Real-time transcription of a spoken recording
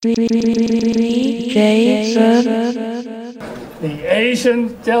The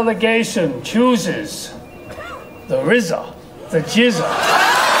Asian delegation chooses the RZA, the Jizza,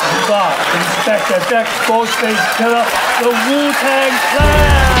 the God, Inspector Deck, Ghostface Killer, the Wu-Tang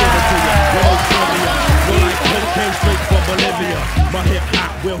Clan. Straight from Bolivia, my hip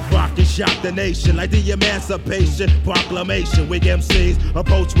hop will rock and shock the nation like the Emancipation Proclamation. Wig MCs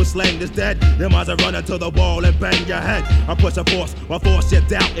approach with slang that's dead. Them eyes are running to the wall and bang your head. I push a force, my force you're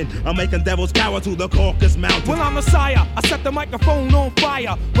doubting. I'm making devils cower to the Caucasus Mountain. Well, I'm Messiah, I set the microphone on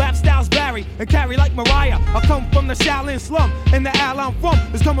fire. Rap styles vary and carry like Mariah. I come from the Shaolin slum, and the alley I'm from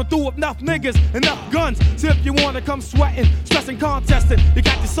is coming through with enough niggas, enough guns. So if you wanna come sweating, stressing, contesting, you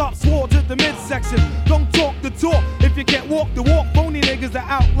got your soft swords at the midsection. Don't talk the talk if you can't walk the walk. Phony niggas that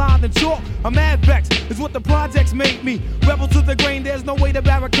outline and chalk. I'm mad vexed, is what the projects made me. Rebel to the grain, there's no way to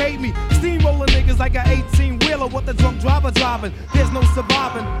barricade me. Steamrolling niggas like an 18-wheeler with the drunk driver driving. There's no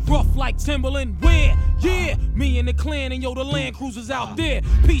surviving. Rough like Timberland, where? Yeah, me and the clan and yo, the Land Cruisers out there.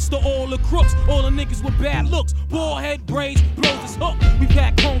 Peace to all the crooks, all the niggas with bad looks. Bald head braids, blows his hook. We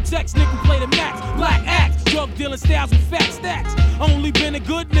pack home text, nigga play the max. Black axe, drug dealing styles with fat stacks. Only been a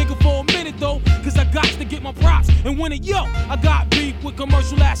good nigga for a minute though, cause I got to get my props and win it. Yo, I got beef with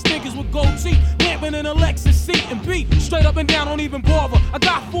commercial ass niggas with gold teeth, lamping in a Lexus seat and beat. Straight up and down, don't even bother. I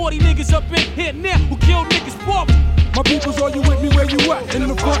got 40 niggas up in here now who kill niggas for me. My peoples, are you with me where you at? In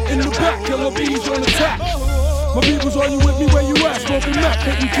the front, in the back, killer bees on attack. My peoples, are you with me where you at? Smoking meth,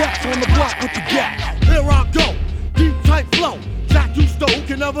 hitting cats on the block with the gap. Here I go, deep tight flow. Jack you stole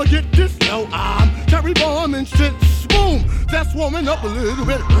can never get this low. I'm Terry Bomb and shit. Boom, that's warming up a little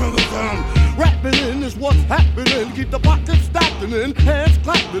bit. Rapping in is what's happening. Keep the pockets stacking in, hands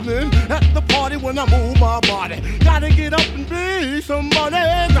clapping in. At the party when I move my body, gotta get up and be somebody.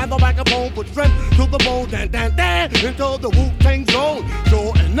 Grab the microphone, put strength to the bone, dan dan dan into the Wu-Tang zone.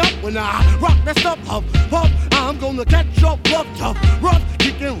 Sure enough, when I rock that stuff up, I'm gonna catch your bluff tough, rough,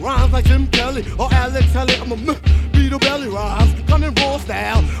 kicking rhymes like Jim Kelly or Alex Haley. I'm a beat a belly rhymes, coming raw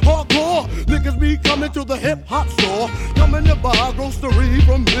style, hardcore. Niggas be coming to the hip hop store. Coming to buy grocery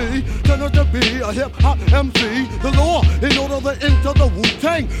from me. Turn out to be a hip-hop MC. The law, in order to enter the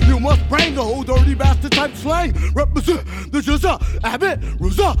Wu-Tang, you must bring the whole dirty bastard type slang. Represent the Jizza, Abbott,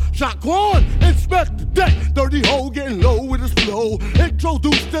 RZA, Shaquan, Inspect the Deck. Dirty hoe getting low with his flow.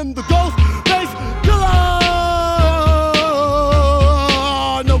 Introduced in the ghost bass killer.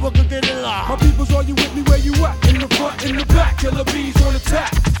 No one can get it live. My peoples, are you with me where you at? In the front, in the back, killer bees on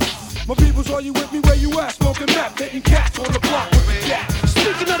attack. My peoples, are you with me where you at? Smoking meth, hitting cats on the block with the gap.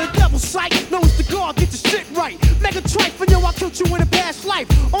 Speaking of the devil's sight, known as the guard, get your shit right. Mega trife, and yo, I killed you in a past life.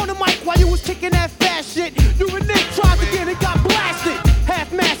 On the mic while you was kicking that fast shit. You and Nick tried to get it, got blasted.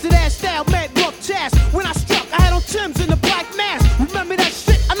 Half-mastered ass style, mad rough chast. When I struck, I had on Timbs in the black mask. Remember that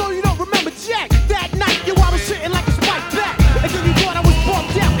shit? I know you don't remember Jack. That night, yo, I was sitting like a spike back. And then you thought I was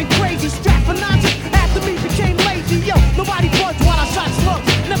bumped out and crazy. Strapped for nonsense, after me became lazy. Yo, nobody budged while I shot slugs.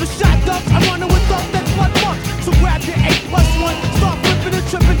 Never shot dubs, I'm running with thugs, that's 1 month. So grab your 8+1, start flipping and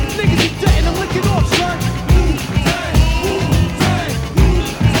tripping. Niggas is dead and I'm licking off, son.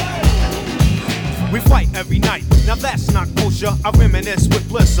 We fight every night, now that's not kosher. I reminisce with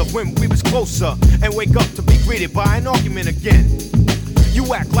bliss of when we was closer, and wake up to be greeted by an argument again.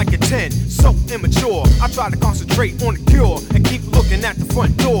 You act like a 10, so immature. I try to concentrate on the cure and keep looking at the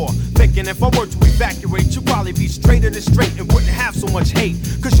front door, thinking if I were to evacuate, you'd probably be straighter than straight and wouldn't have so much hate.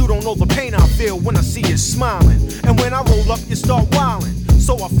 Cause you don't know the pain I feel when I see you smiling. And when I roll up, you start wilding.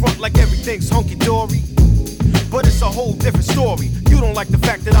 So I front like everything's hunky-dory, but it's a whole different story. You don't like the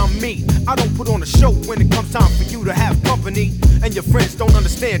fact that I'm me. I don't put on a show when it comes time for you to have company. And your friends don't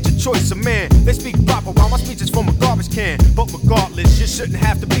understand your choice of man. They speak proper while my speech is from a garbage can. But regardless, you shouldn't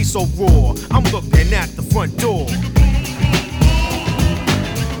have to be so raw. I'm looking at the front door.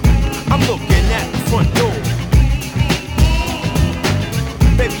 I'm looking at the front door.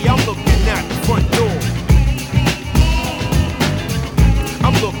 Baby, I'm looking at the front door.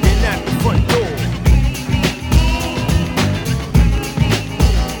 I'm looking at the front door.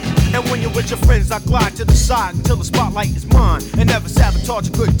 And when you're with your friends, I glide to the side until the spotlight is mine, and never sabotage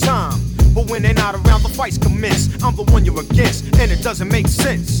a good time. But when they're not around, the fights commence. I'm the one you're against, and it doesn't make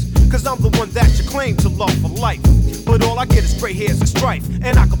sense. Cause I'm the one that you claim to love for life. But all I get is gray hairs and strife,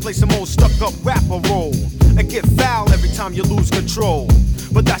 and I can play some old stuck-up rapper role and get foul every time you lose control.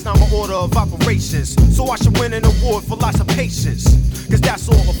 But that's not my order of operations, so I should win an award for lots of patience. Cause that's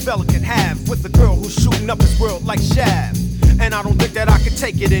all a fella can have with a girl who's shooting up his world like Shaft. And I don't think that I can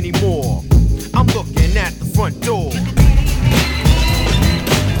take it anymore. I'm looking at the front door.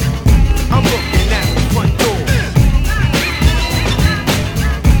 I'm looking at the front door.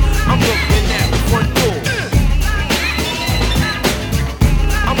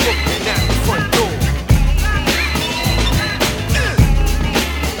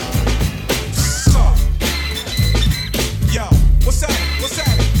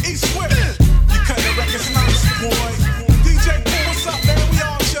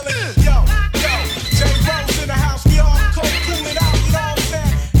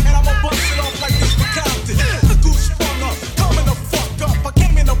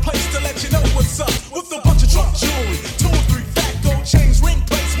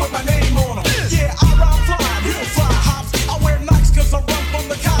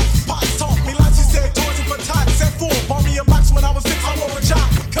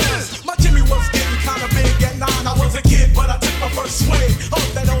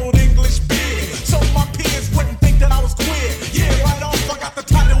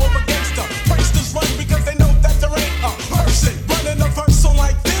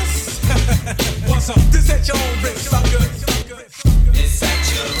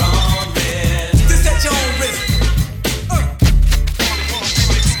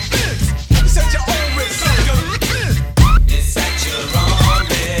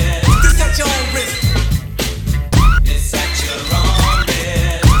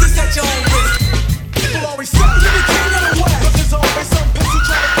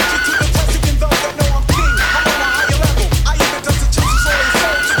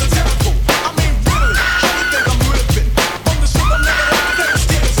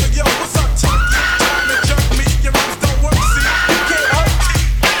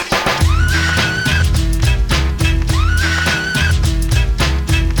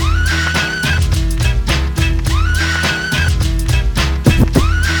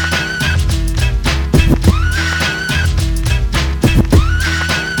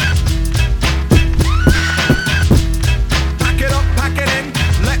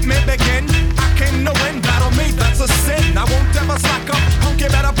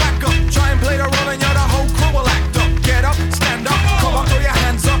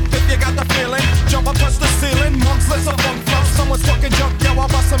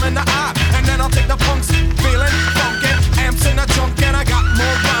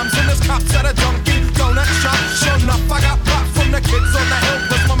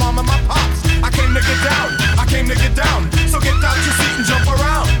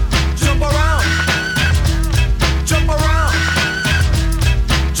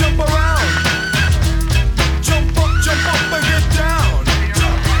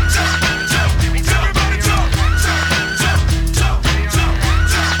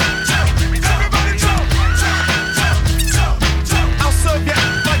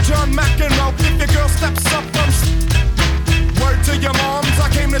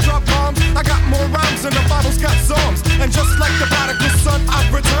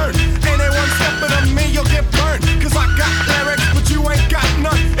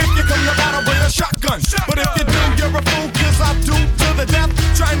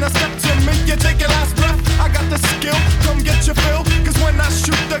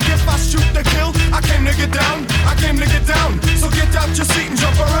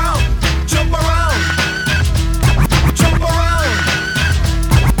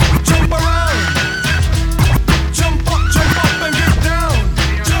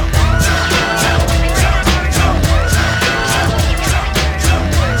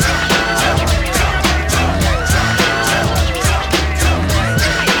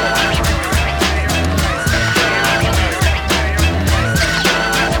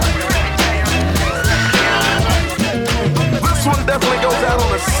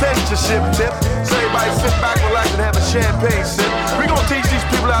 censorship tip. So everybody sit back, relax, and have a champagne sip. We gonna teach these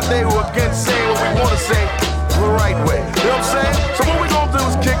people out there who are against saying what we wanna say the right way. You know what I'm saying? So what we gonna do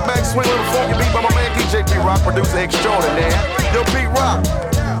is kick back, swing a little funky beat by my man DJ P-Rock, producer extraordinaire. Yo, P-Rock,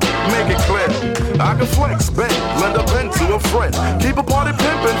 make it clear. I can flex, bend, lend a pen to a friend. Keep a party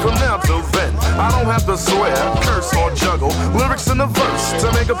pimpin' from now till then. I don't have to swear, curse, or juggle lyrics in the verse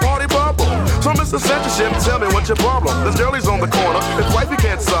to make a party bubble. So Mr. Censorship, tell me what's your problem. This girlie's on the corner, if wifey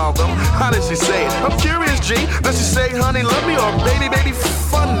can't solve them. How did she say it? I'm curious, G. Does she say, honey, love me, or baby, baby,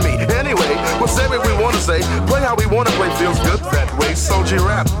 fun me? Anyway, we'll say what we wanna say, play how we wanna play, feels good that way. So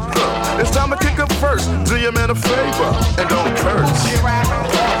G-Rap, it's time to kick up first. Do your man a favor, and don't curse.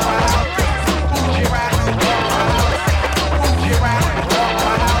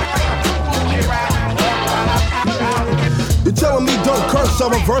 You're telling me don't curse, I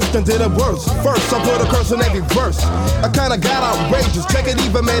reversed and did it worse. First, I put a curse in every verse. I kinda got outrageous. Check it,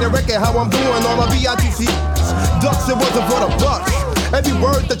 even made a record how I'm doing all my BITCs. Ducks, it wasn't for the bucks. Every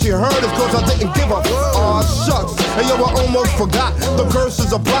word that you heard is cause I didn't give a aw shucks. And yo, I almost forgot the curse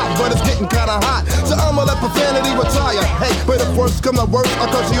is a block, but it's getting kinda hot. So I'ma let profanity retire. Hey, but if worse come to worse, I'll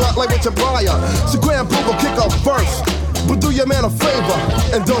curse you out like with your prior. So Grand Pooh will kick up first. But do your man a favor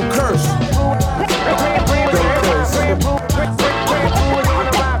and don't curse.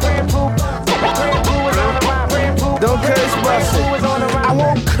 Don't curse, bust it. I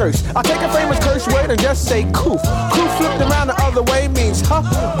won't curse. I'll take a famous curse word and just say coof. Coof flipped around the other way means huh.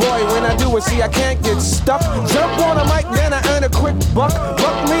 Boy, when I do it, see I can't get stuck. Jump on a mic, then I earn a quick buck.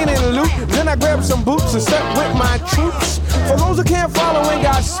 Buck meaning loot. Then I grab some boots and step with my troops. For those who can't follow and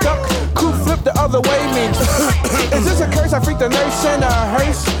got stuck, coof flipped the other way means is this a curse? I freaked the nurse in a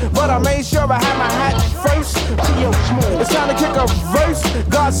hearse, but I made sure I had my hat first. It's time to kick a verse.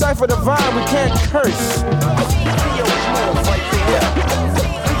 God cipher divine, we can't curse.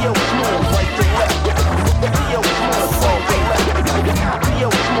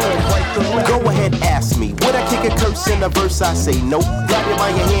 Go ahead, ask me. Would I kick a curse in a verse? I say nope. Grab you by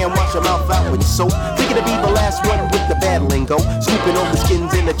your hand, wash your mouth out with soap. Thinking to be the last one with the bad lingo. Scooping over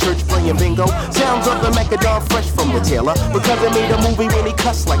skins in the church playing bingo. Sounds of the Macadon fresh from the tailor. Because I made a movie when he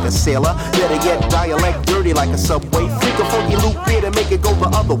cussed like a sailor. Better yet, dialect dirty like a subway. Freak a funky loop here to make it go the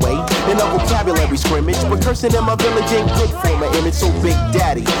other way. In a vocabulary scrimmage. But cursing in my village ain't good for my image. So Big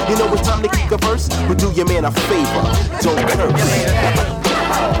Daddy, you know it's time to kick a verse? But do your man a favor. Don't curse.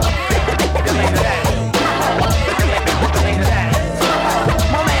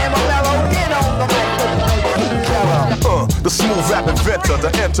 The smooth rap inventor, the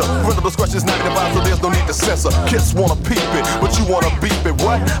enter. Parental discretion's not advised, so there's no need to censor. Kids wanna peep it, but you wanna beep it.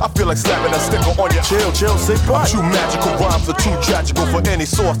 What? I feel like slapping a sticker on your chill, say what? True magical rhymes are too tragical for any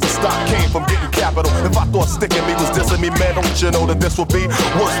source to stop. Came from getting capital. If I thought sticking me was dissing me, man, don't you know that this would be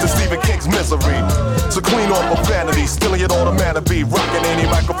worse than Stephen King's Misery? So clean off profanity, stealing it automatic be rocking any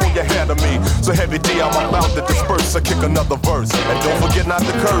microphone you hand to me. So heavy D, I'm about to disperse. I kick another verse, and don't forget not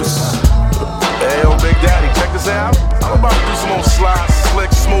to curse. Hey, yo, Big Daddy, check this out. I'm about to do some more slide,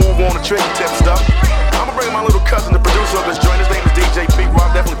 slick, smooth on the trick tip stuff. I'm gonna bring my little cousin, the producer of this joint. His name is DJ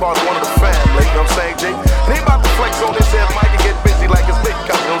P-Rock, definitely part of one of the family. You know what I'm saying, G? And he about to flex on this head mic and get busy like his big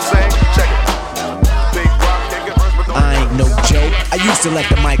cousin. You know what I'm saying? Check it. Big Rock, can't get verse, but don't. I ain't no joke. I used to let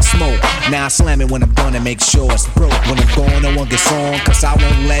the mic smoke. Now I slam it when I'm done and make sure it's broke. When I'm gone, no one gets on, cause I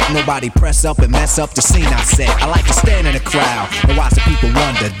won't let nobody press up and mess up the scene I set. I like to stand in the crowd and watch the people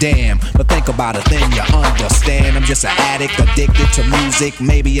wonder, damn. But think about it, then you understand. I'm just an addict, addicted to music.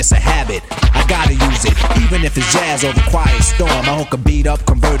 Maybe it's a habit, I gotta use it. Even if it's jazz or the quiet storm, I hook a beat up,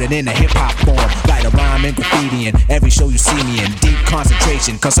 convert it into hip-hop form. Write a rhyme and graffiti in every show you see me in. Deep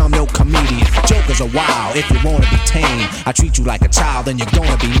concentration, cause I'm no comedian. Jokers are wild, if you wanna be tame. I treat you like a child and you're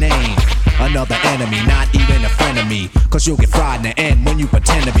gonna be named another enemy, not even a friend of me. Cause you'll get fried in the end when you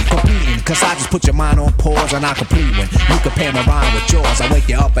pretend to be competing. Cause I just put your mind on pause and I complete when you compare my rhyme with yours. I wake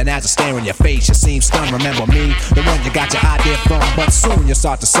you up and as I stare in your face, you seem stunned. Remember me, the one you got your idea from. But soon you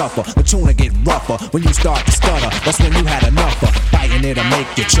start to suffer, the tune will get rougher. When you start to stutter, that's when you had enough of biting it'll make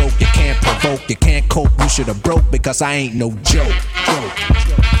you choke. You can't provoke, you can't cope, you should've broke. Because I ain't no joke.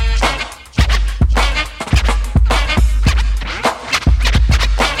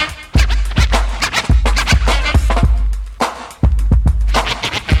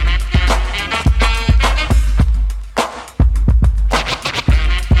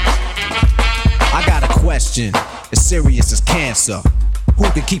 As serious as cancer. Who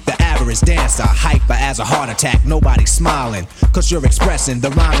can keep the average dancer hyper as a heart attack? Nobody's smiling, cause you're expressing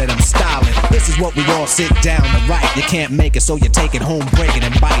the rhyme that I'm styling. This is what we all sit down to write. You can't make it, so you take it home, break it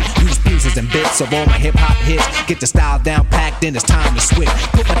and bite. Use pieces and bits of all my hip-hop hits. Get the style down packed, then it's time to switch.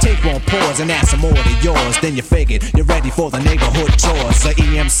 Put my tape on pause and add some more to yours. Then you figured you're ready for the neighborhood chores. So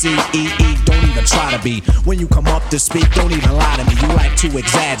EMC, EE, don't even try to be. When you come up to speak, don't even lie to me. You like to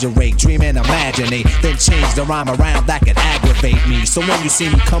exaggerate, dream and imaginate, then change the rhyme around that could aggravate me. So when you see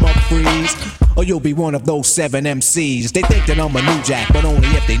me come up, freeze, or you'll be one of those 7 MCs. They think that I'm a new jack, but only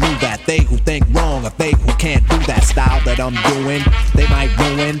if they knew that. They who think wrong, or they who can't do that style that I'm doing, they might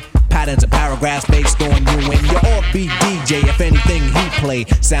ruin patterns and paragraphs based on you and your offbeat DJ. If anything he play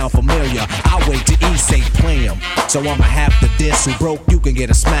sound familiar, I'll wait till he say play him. So I'ma have to diss. Who broke, you can get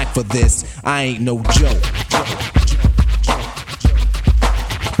a smack for this. I ain't no joke.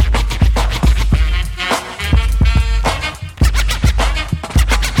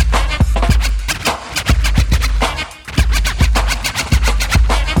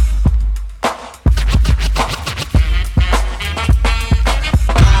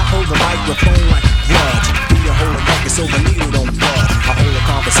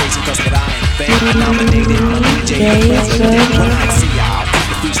 Nominated my DJ president. When I see y'all, keep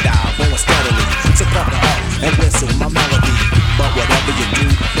the freestyle going steadily. So pump it up and whistle my melody. But whatever you do,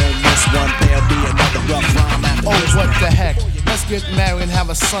 don't miss one. There'll be another rough rhyme after this. What the heck? Let's get married and have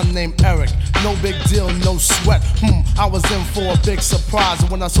a son named Eric. No big deal, no sweat. I was in for a big surprise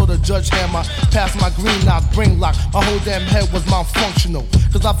when I saw the judge hammer past my green knock, bring lock. My whole damn head was malfunctional,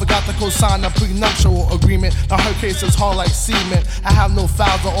 cause I forgot to co-sign a prenuptial agreement. Now her case is hard like cement. I have no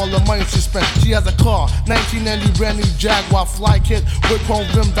files on all the money she spent. She has a car, 1990 brand new Jaguar fly kit with chrome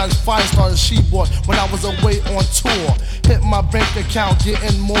rim that fire starter she bought when I was away on tour. Hit my bank account,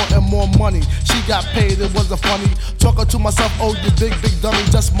 getting more and more money. She got paid, it wasn't funny. Talking to myself, oh you big dummy,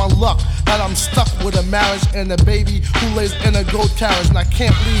 just my luck that I'm stuck with a marriage and a baby who lays in a gold carriage. And I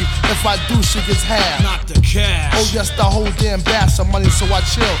can't leave, if I do she gets half. Not the cash. Oh yes, the whole damn bash of money, so I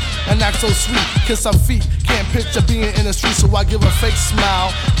chill and act so sweet. Kiss her feet, can't picture being in the street, so I give a fake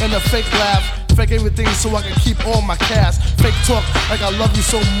smile and a fake laugh. Fake everything so I can keep all my cash. Fake talk like I love you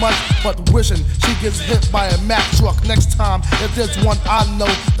so much, but wishing she gets hit by a Mack truck. Next time, if there's one I know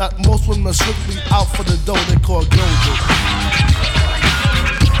that most women are strictly out for the dough, they call Gojo.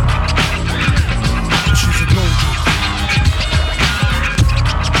 She's a Gojo.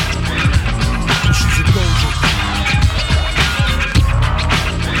 She's a Gojo.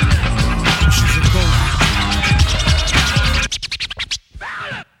 She's a Gojo.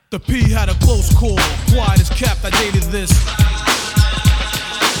 The P had a close call, quiet as kept, I dated this.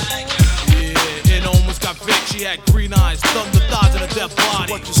 Yeah, it almost got vexed, she had green eyes, thunder thighs and a dead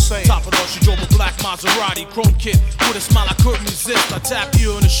body. What you say? Top of all, she drove a black Maserati, chrome kit, with a smile I couldn't resist. I tapped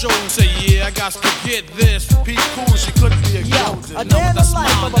you on the shoulder and say, yeah, I got to get this. P cool, she couldn't be a Yo, Gojo. a day in the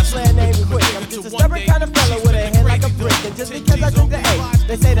life of a player named Quick. I'm just a stubborn kind of fella with a head like a brick. And just because I drink the A,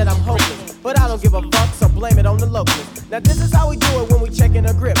 they say that I'm hopeless. But I don't give a fuck, so blame it on the locals. Now this is how we do it when we checkin'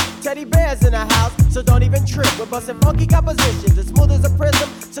 a grip. Teddy bears in the house, so don't even trip. We're bustin' funky compositions, as smooth as a prism.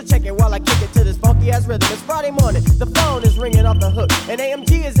 So check it while I kick it to this funky ass rhythm. It's Friday morning, the phone is ringing off the hook. And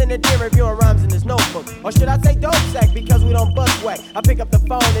AMG is in the den reviewing rhymes in his notebook. Or should I say dope sack, because we don't bust whack. I pick up the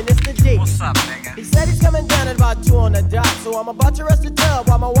phone and it's the D. What's up, nigga? He said he's coming down at about 2 on the dot. So I'm about to rest the tub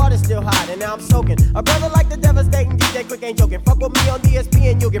while my water's still hot. And now I'm soaking. A brother like the devastating DJ Quick ain't joking. Fuck with me on DSP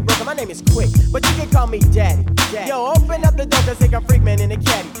and you'll get broken. My name is Quick, but you can call me Daddy. Yo, open up the door cause here come Freak Man in the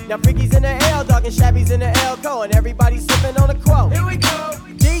caddy. Now Freaky's in the L, dog, and Shabby's in the L Co. And everybody's sipping on a quote. Here we go.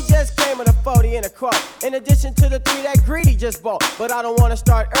 D just came with a 40 and a quote. In addition to the 3 that Greedy just bought. But I don't wanna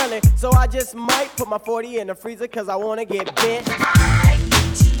start early, so I just might put my 40 in the freezer cause I wanna get bent.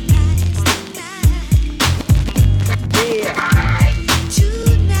 Yeah.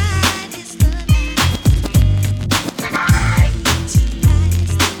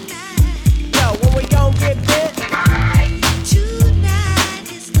 Get bit.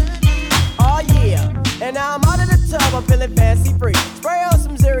 Oh yeah. And now I'm out of the tub, I'm feeling fancy free. Spray on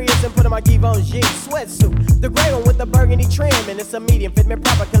some Zerius and put on my Giveon G sweatsuit. The gray one with the burgundy trim, and it's a medium, fit me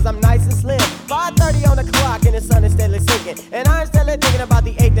proper cause I'm nice and slim. 5:30 on the clock and the sun is steadily sinking. And I'm steadily thinking about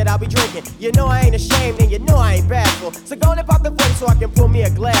the 8 that I'll be drinking. You know I ain't ashamed and you know I ain't bashful. So go and pop the 40 so I can pull me a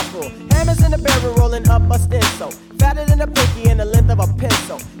glass full. Hammers in the barrel rolling up a stencil. Fatter than a pinky and the length of a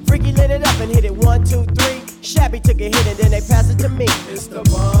pencil. Freaky lit it up and hit it 1, 2, 3. Shabby took a hit and then they passed it to me. It's the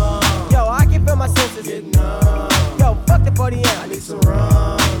bomb. Yo, I can feel my senses. Get numb. Yo, fuck the 40 I need some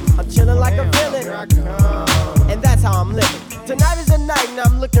rum. I'm chillin' like a villain. Here I come. And that's how I'm living. Tonight is the night and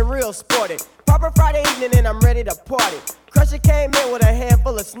I'm looking real sporty. Proper Friday evening and I'm ready to party. Crusher came in with a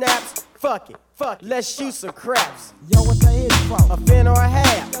handful of snaps. Fuck it, let's shoot some craps. Yo, what the hit for? A fin or a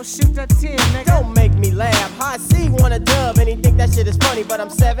half? Yo, shoot that 10, nigga. Don't make me laugh. High C want a dub and he think that shit is funny, but I'm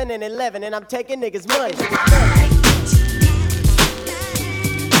 7 and 11 and I'm taking niggas' money.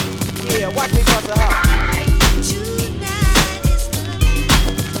 Yeah, watch me bust a hop.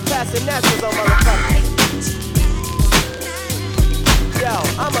 Passing naturals on motherfuckers. Yo,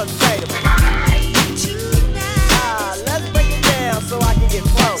 I'm unfadable. Let's break it down so I can get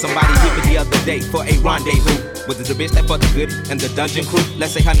flow. Somebody hit me the other day for a rendezvous. Was it the bitch that fucked the goodie and the dungeon crew?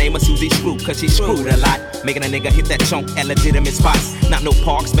 Let's say her name was Susie Screw, cause she screwed a lot, making a nigga hit that chunk at legitimate spots. Not no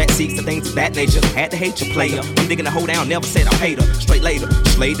parks, back seats, and things of that nature. Had to hate your player. I'm digging the hoe down, never said I hate her. Straight later,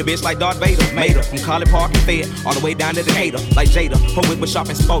 slayed the bitch like Darth Vader. Made her from College Park and Fed all the way down to Decatur, like Jada. Her whip was sharp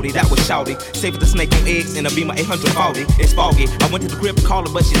and sporty, that was shouty. Saved the snake on eggs in a Beamer 840. It's foggy. I went to the crib to call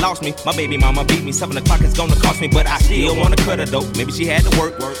her, but she lost me. My baby mama beat me. 7 o'clock is gonna cost me, but I still wanna cut her though. Maybe she had to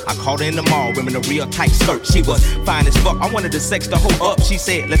work. I called her in the mall, wearing a real tight skirt. She was fine as fuck. I wanted to sex the hoe up. She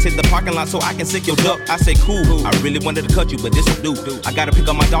said, let's hit the parking lot so I can sick your duck. I said, cool. I really wanted to cut you, but this will do. I gotta pick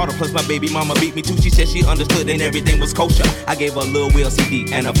up my daughter, plus my baby mama beat me too. She said she understood and everything was kosher. I gave her a little Will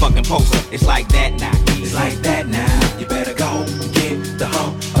CD and a fucking poster. It's like that now. It's like that now. You better go get the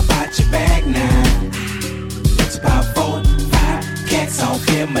hoe about your bag now. It's about 4, 5 cats on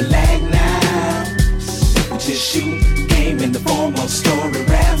him a lag now. We just shoot game in the form of story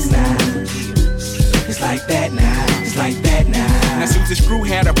raps now. It's like that now, it's like that now. Now Susie Screw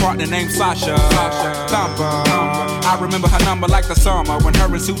had a partner named Sasha Thumper. I remember her number like the summer when her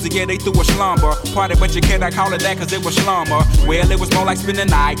and Susie, yeah, they threw a slumber party, but you cannot call it that cause it was slumber. Well, it was more like spending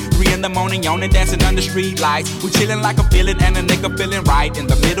the night, 3 in the morning, yawning, dancing under street lights. We chilling like a villain and a nigga feeling right in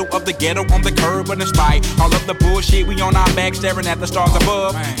the middle of the ghetto on the curb, but in spite all of the bullshit, we on our back staring at the stars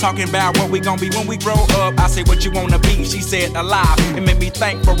above, talking about what we gon' be when we grow up. I said, what you wanna be? She said, alive. It made me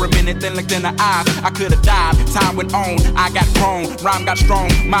think for a minute, then looked in her eyes. I could've died, time went on, I got grown, rhyme got strong,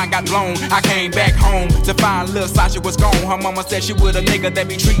 mind got blown. I came back home to find little Sasha was gone. Her mama said she would a nigga that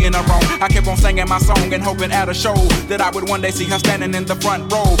be treating her wrong. I kept on singing my song and hoping at a show that I would one day see her standing in the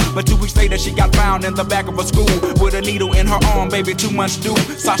front row. But 2 weeks later she got found in the back of a school with a needle in her arm, baby, 2 months due.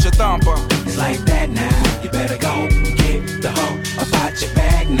 Sasha Thumper. It's like that now, you better go get the hoe about your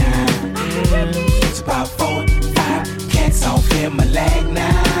bag now. It's about 4, 5 cats on him a lag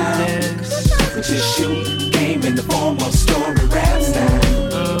now. We just shoot game in the form of story raps now.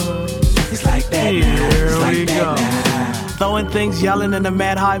 It's like that now, it's like that now. Throwing things, yelling in a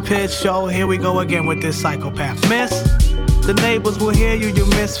mad high pitch show. Here we go again with this psychopath. Miss, the neighbors will hear you, you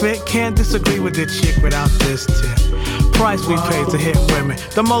misfit. Can't disagree with the chick without this tip. Price we pay to hit women.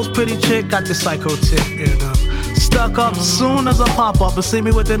 The most pretty chick got the psycho tip, you know. Stuck up soon as I pop up and see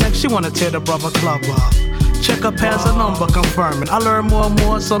me with the next, she wanna tear the brother club up. Check her past a number confirming. I learn more and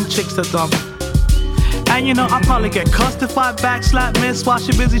more, some chicks to dump. And you know, I probably get cussed if I backslap miss while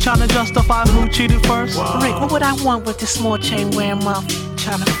she busy trying to justify who cheated first. Rick, what would I want with this small chain wearing mouth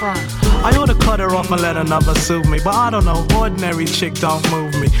trying to front? I ought to cut her off and let another sue me, but I don't know, ordinary chick don't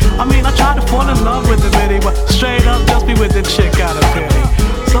move me. I mean, I try to fall in love with the bitty, but straight up just be with the chick out of pity.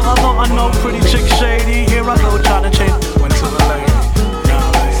 So although I know pretty chick shady, here I go trying to change one to a lady.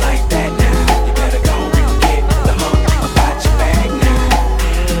 It's like that now, you better go get the hoe about your bag now.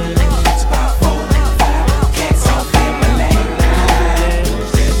 It's about 4, 5 cats on him a lag now.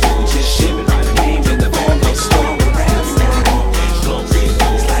 We just shipping game in the form of story raps now.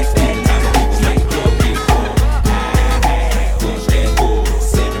 It's like that now, it's like everybody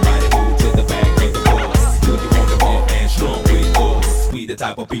move to the back of the bus. Do you want the ball and strong with us? We the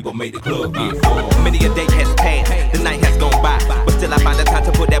type of people made the club get full. Many a day has passed, the night has gone by, but still I find the time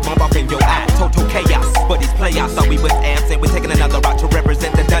to put that bump off in your eye. Total chaos, but these playoffs thought we was absent. We're taking another route to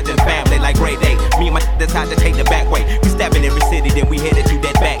represent the dungeon family like grade A. Me and my decide to take the back way. We stabbing every city, then we headed to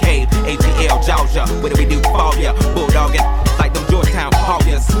that back cave. ATL, Georgia, what do we do for ya? Bulldogging like them Georgetown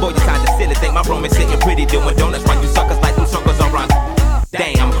Hawkins. Boy, you sound silly, think my room is sitting pretty, doing donuts while you suckers like them suckers on run.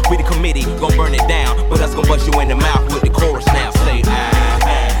 Damn, we the committee, gon' burn it down, but us gon' bust you in the mouth with the chorus now. Say,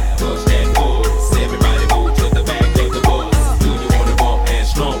 push that force. Everybody move to the back of the bus. Do you wanna bump and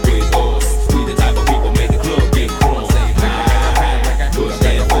slump with us? We the type of people make the club get crunk. Push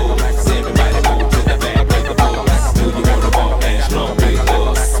that force. Everybody move to the back of the bus. Do you wanna bump and slump with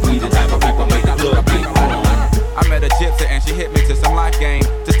us? We the type of people make the club get crunk. I met a gypsy and she hit me to some life game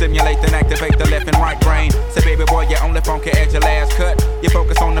to stimulate and activate the left and right brain. Say, baby boy, you only funky at your last cut. You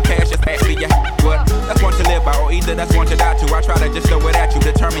focus on the past, just actually you what? That's one to live by, or either that's one to die to. I try to just throw it at you,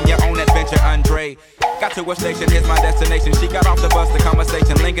 determine your own adventure, Andre. Got to a station, here's my destination. She got off the bus, the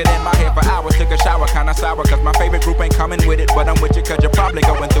conversation lingered in my head for hours. Took a shower, kinda kinda sour, cause my favorite group ain't coming with it. But I'm with you cause you're probably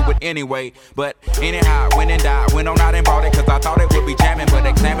going through it anyway. But anyhow, went and died, went on out and bought it, cause I thought it would be jamming. But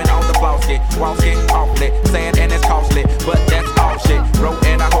examine on the floss, get walls get awfully sad and it's costly, but that's all shit. Wrote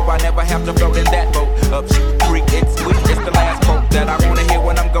and I hope I never have to float in that boat. Up creek, it's sweet, it's the last quote that I wanna hear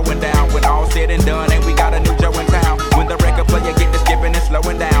when I'm going down. When all said and done, and we got a new Joe in town. When the record player get to skipping and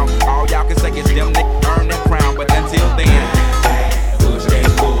slowing down, all y'all can say is them that earn that crown. But until then, push that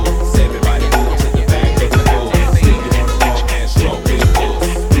moves, everybody move to the back, take the moves. If you wanna walk and stroke it,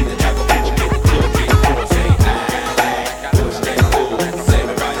 be the type of bitch you get the cook it, or say push that moves,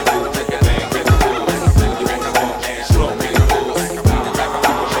 everybody move to the back, take the moves. If you wanna walk and stroke it, be the type of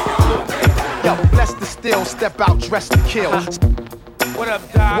bitch you get the cook it. Yo, bless the still, step out, dress to kill. What up,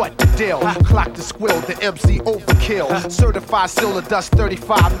 Doc? What the deal? Clock the squill, the MC overkill. Certified seal of dust,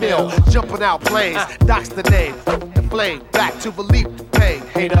 35 mil. Jumping out planes, Doc's the name. The flame, back to relieve the pain.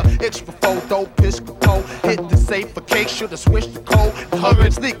 Hater, itch for photo, piss for cold. Hit the safe for cake, should've switched the code. Hurry,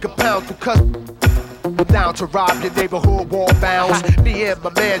 sneak a pound through custom. Down to rob your neighborhood wall bounds. Me and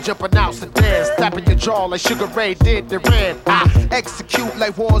my man jumping out sedans, slapping your jaw like Sugar Ray did the ran. I execute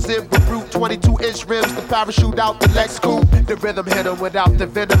like wars in Beirut. 22-inch rims, the parachute out the Lex coupe. The rhythm hit him without the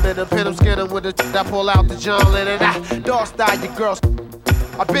venom in him. Hit him, skin him with the that pull out the John Lennon. Dog style your girls.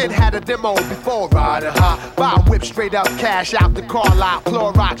 I been had a demo before riding high. Buy a whip straight up, cash out the car lot.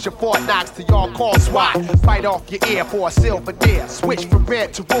 Clorox your Fort Knox to y'all call SWAT. Bite off your ear for a silver deer. Switch from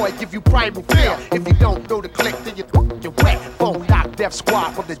red to Roy, give you primal fear. If you don't know the click, then you're wet. Phone knock death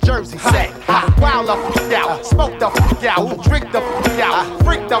squad from the Jersey set. Wild the fuck out, smoke the fuck out, drink the fuck out,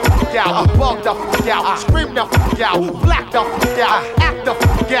 freak the fuck out, bug the fuck out, scream the fuck out, black the fuck out, act the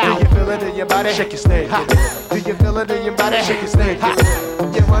fuck out. Do you feel it in your body? Shake your snake. Do you feel it in your body? Shake your snake.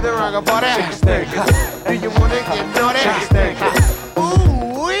 You wanna rock a party? Shake your snake. Do you wanna get naughty? Shake your snake.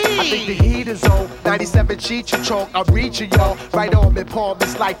 Ooh-wee. I think the heat is on. 97 cheat your chalk. I'm reaching y'all. Right on me palm.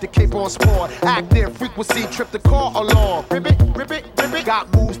 It's like the Cape on Spawn. Active frequency. Trip the car along. Ribbit, ribbit, ribbit.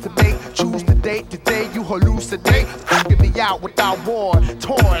 Got moves to make. Choose the date. Today you hallucinate. Fucking me out without war.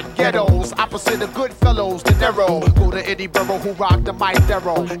 Torn ghettos. Opposite of good fellows. De Niro. Go to any borough who rock the mic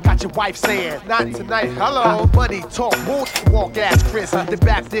Darrow. Got your wife saying, not tonight. Hello. Money talk. Won't walk ass Chris. The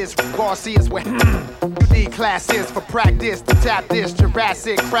Baptist Garcia's where you need classes for practice to tap this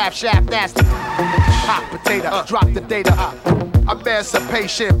Jurassic crab shaft nasty. Hot potato, drop the data.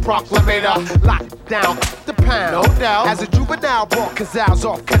 Emancipation proclamator, lock down the pound. No doubt. As a juvenile, brought Cazals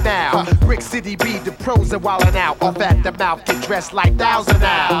off canal. Brick City be the pros and wildin' out. Off at the mouth, get dressed like thousand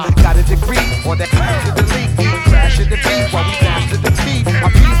now. Got a degree on that to the league. Crash in the beat while we master the beat. A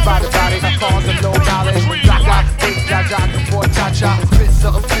piece by the body, cause of no knowledge. Raka, big jaja, before cha-cha. Spit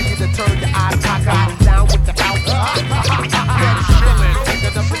something to you to turn your eyes cock-eye. Down with the out.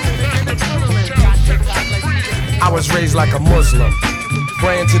 I was raised like a Muslim,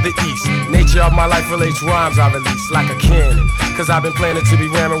 praying to the east. Nature of my life relates rhymes I release like a cannon. Cause I've been planning to be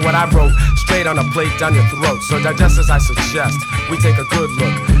ramming what I wrote straight on a plate down your throat. So digest as I suggest, we take a good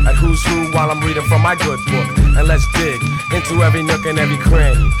look at who's who while I'm reading from my good book. And let's dig into every nook and every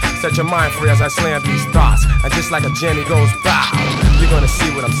cranny. Set your mind free as I slam these thoughts. And just like a Jenny goes bow, you're gonna see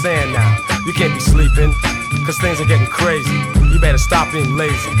what I'm saying now. You can't be sleeping, cause things are getting crazy. You better stop being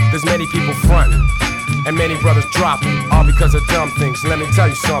lazy. There's many people fronting and many brothers dropping, all because of dumb things. Let me tell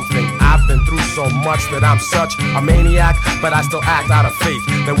you something, I've been through so much that I'm such a maniac, but I still act out of faith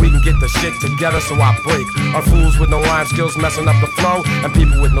that we can get the shit together, so I break on fools with no rhyme skills messing up the flow, and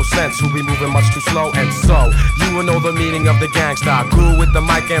people with no sense who be moving much too slow. And so, you will know the meaning of the gangsta. Grew with the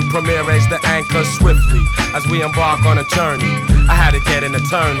mic and Premier raised the anchor swiftly as we embark on a journey. I had to get an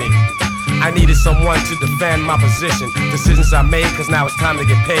attorney. I needed someone to defend my position. Decisions I made, cause now it's time to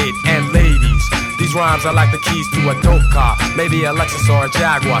get paid. And ladies, these rhymes are like the keys to a dope car, maybe a Lexus or a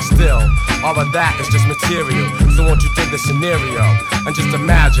Jaguar. Still, all of that is just material. So won't you dig the scenario and just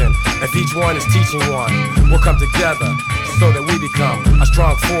imagine if each one is teaching one. We'll come together so that we become a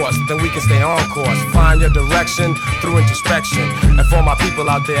strong force. Then we can stay on course. Find your direction through introspection. And for my people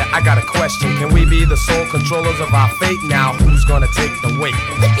out there, I got a question. Can we be the sole controllers of our fate? Now who's gonna take the weight?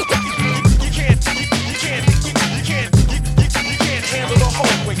 You can't handle the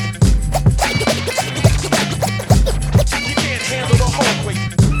whole weight. You can't handle the whole weight.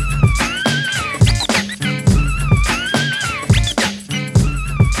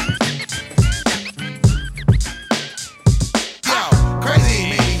 Yo, crazy,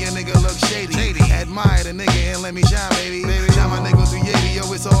 maybe a nigga look shady. Admire the nigga and let me shine, baby. Shine my nigga through Yeti,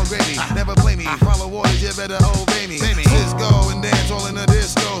 yo, it's all gravy. Never play me, follow waters, you better obey me. Let's go and dance all in the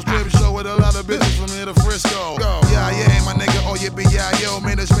disco. Strip show with a lot of bitches from here to Frisco. Yeah, my nigga, oh yippee-yi-yo.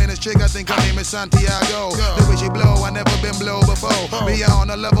 Man, a Spanish chick, I think her name is Santiago. The way she blow, I never been blow before. Be on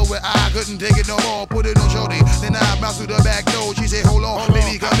a level where I couldn't take it no more. Put it on shorty, then I bounce through the back door. She said, hold on,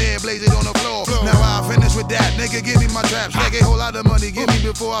 baby, come here, blaze it on the floor. Now I finish with that, nigga, give me my traps. Like a whole lot of money, give me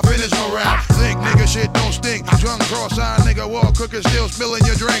before I finish my rap. Think, nigga, shit don't stink. Drunk cross-eyed, nigga, walk crooked, still spilling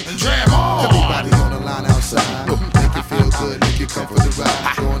your drink. Jam on! Everybody on the line outside. Make you feel good, make you come for the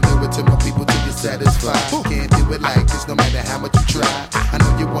ride. Go and do it to my people till you're satisfied. Can't do it like this, no matter how much you try. I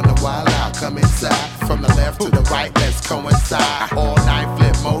know you wanna wild out, come inside. From the left to the right, let's coincide. All night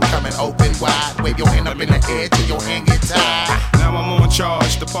flip mode, coming open wide. Wave your hand up in the air till your hand get tied. Now I'm on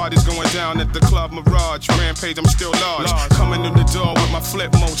charge, the party's going down at the Club Mirage. Rampage, I'm still large. Coming in the door with my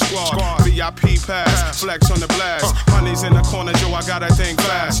flip mode squad. VIP pass, flex on the blast. Money's in the corner, Joe, I gotta think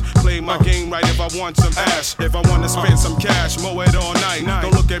fast. Play my game right if I want some ass. If I wanna spend some cash, mow it all night.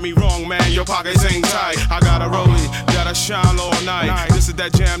 Don't look at me wrong, man, your pockets ain't tight. I got a rollie, gotta shine all night. This is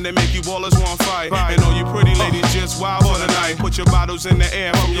that jam that make you ballers want fight. And all you pretty ladies just wild for the night. Put your bottles in the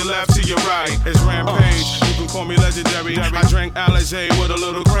air from your left to your right. It's Rampage, you can call me legendary. I drank Alizé with a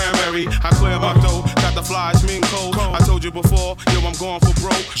little cranberry. I clear my dough, got the flies, mean cold. I told you before, yo, I'm going for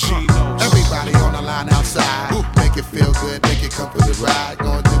broke. She knows. Everybody on the line outside. Make it feel good, make it come for the ride.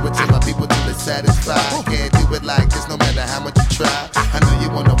 Gonna do it to my people till it's satisfied. Can't do it like this, no matter how much you try. I know you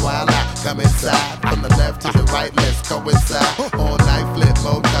wanna wild out, come inside. From the left to the right, let's coincide. All night flip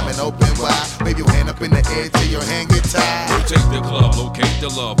mode, coming open wide. Wave your hand up in the air till your hand get tied. Rotate the club, locate the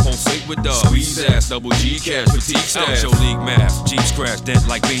love, pulsate with dub. Squeeze ass, double G cash, fatigue stash. Show league math, Jeeps crash, dent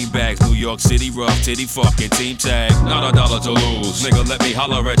like beanbags. New York City rough, titty fucking team tag. Not a dollar to lose, nigga, let me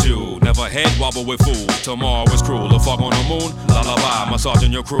holler at you. Never head wobble with fool. Tomorrow is cruel. The fuck on the moon, lullaby,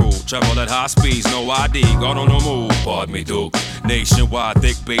 massaging your crew. Travel at high speeds, no ID, gone on the move. Pardon me, Duke. Nationwide,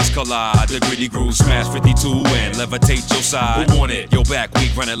 thick bass collide. The gritty groove smash 52 and levitate your side. Who want it? Your back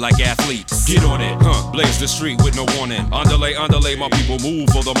weak, run it like athletes. Get on it, blaze the street with no warning. Underlay, my people move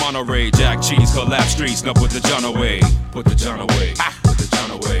for the Monterey. Jack cheese, collapse streets, now put the John away. Put the John away, put the John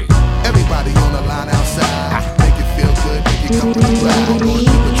away. Everybody on the line outside. Make it feel good, make it come to the ride.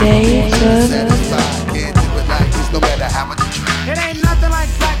 Satisfied, can't do it like this, no matter how much you try. It ain't nothing like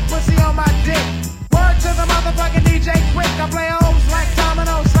black pussy on my dick. Word to the motherfucking DJ Quick. I play hoes like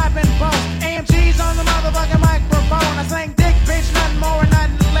dominoes, slapping bones. AMG's on the motherfucking microphone. I sing dick, bitch, nothing more,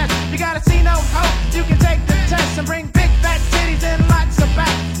 nothing less. You gotta see no hope. You can take the test and bring big fat titties and lots of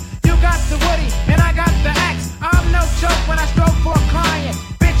back. You got the Woody and I got the axe. I'm no joke when I stroke for a client.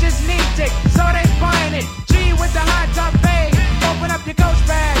 Bitches need dick, so they buying it. G with the high top fade. Open up your coach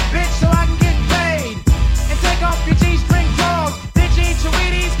bag, bitch, so I can get paid. And take off your G-string drawers. Did you eat your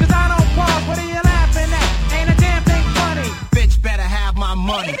Wheaties? Cause I don't pause. What are you laughing at? Ain't a damn thing funny. Bitch better have my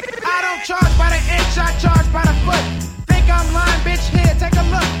money. I don't charge by the inch, I charge by the foot. Think I'm lying, bitch, here, take a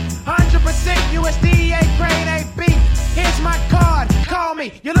look. 100% USDA grade AB. Here's my card, call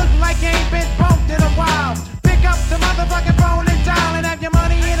me. You look like you ain't been bumped in a while. Pick up the motherfucking phone and dial and have your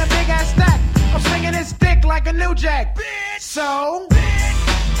money in a big ass stack. I'm swinging this dick like a new jack. So,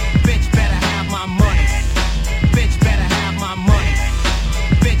 bitch better have my money. Bitch better have my money.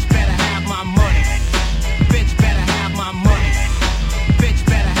 Bitch better have my money. Bitch better have my money. Bitch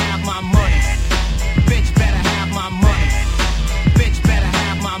better have my money. Bitch better have my money. Bitch better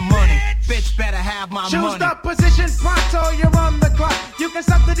have my money. Bitch better have my money. Choose the position, pronto, you're on the clock. You can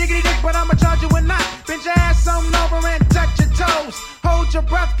suck the diggity dick, but I'ma charge you a knot. Bend your ass on over and touch your toes. Hold your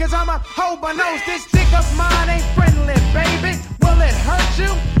breath, cause I'm a hold my nose. This dick of mine ain't friendly, baby. Will it hurt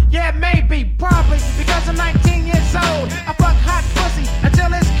you? Yeah, maybe, probably, because I'm 19 years old. I fuck hot pussy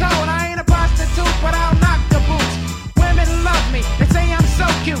until it's cold. I ain't a prostitute, but I'll knock the boots. Women love me, they say I'm so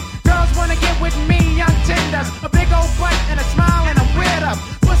cute. Girls wanna get with me, young tenders. A big old butt and a smile and a weird up.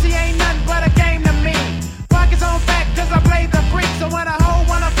 Pussy ain't nothing but a game to me. Pockets on back, cause I play the freak. So when a hoe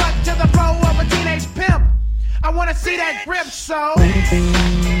wanna fuck to the flow of a teenage pimp, I wanna see that grip, so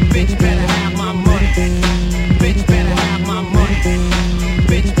bitch better have my money. Bitch better have my money.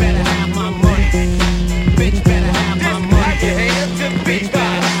 Bitch better have my money. Bitch better have my money. Clap your hands to beat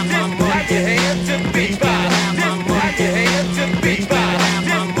by. Just clap your hands to beat by. Just clap your hands to beat by.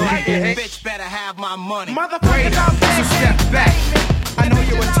 Just clap your hands. Bitch better have my money. Motherfucker, so step back. I know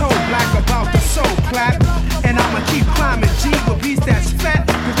you were told black about the soul clap. And I'ma keep climbing G with beats that's fat.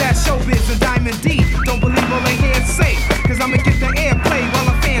 Cause that's showbiz and Diamond D. Don't believe all they hear say. Cause I'ma get the airplay while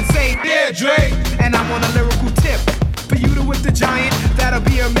a fan say, yeah, Dre. And I'm on a lyrical tip. For you to whip the giant, that'll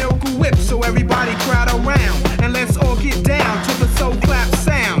be a miracle whip. So everybody crowd around. And let's all get down to the soul clap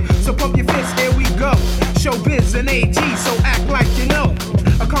sound. So pump your fists, here we go. Showbiz and AG, so act like you know.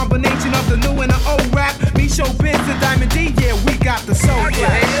 A combination of the new and the old rap. Me, Showbiz and Diamond D, yeah, we out your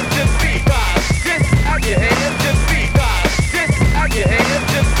hands, just be God. Just out your hands, just be God. Just out your hands,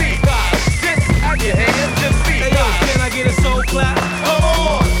 just be God. Just out your hands, just be God. Hey yo, can I get a soul clap? Come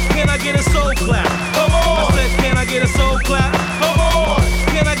on. Can I get a soul clap? Come on. I said, can I get a soul clap? Come on.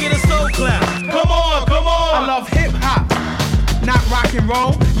 Can I get a soul clap? Come on, come on. I love hip hop, not rock and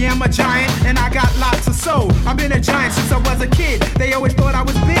roll. Yeah, I'm a giant and I got lots of soul. I've been a giant since I was a kid. They always thought I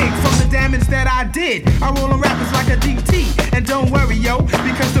was big from the damage that I did. I roll on rappers like a DT. And don't worry, yo,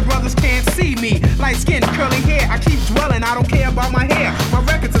 because the brothers can't see me. Light skin, curly hair, I keep dwelling. I don't care about my hair. My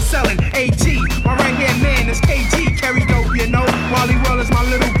records are selling. AG, my right hand man is KG. Carry dope, you know. Wally World is my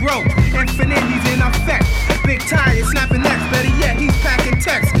little bro. Infinite, he's in effect. Big tires, snapping necks. Better yet, he's packing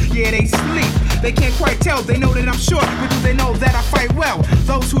text. Yeah, they sleep. They can't quite tell. They know that I'm short, but do they know that I fight well?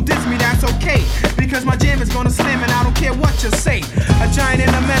 Those who diss me, that's okay. Because my jam is gonna slam and I don't care what you say. A giant in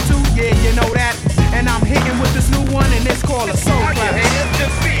the mental, yeah, you know that. And I'm hitting with this new one and it's called a soul clap. Out your hands,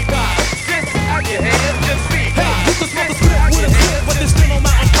 just be God. Just out your hands, just be God. Hey, you can smoke a split with a split, but there's still no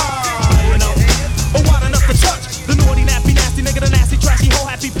mountain high, you know. Or wide enough to touch the naughty, nappy, nasty nigga, the nasty, trashy, whole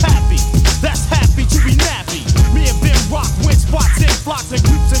happy pappy. That's happy to be nappy. Me and Ben rock, win spots in flocks and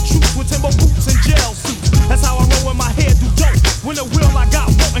groups and troops with timber boots and jail suits. That's how I roll when my hair do dope. When the will I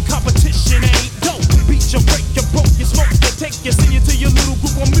got wantin' competition ain't dope. Beat you, break you, broke you, smoke you, take you, send you to your little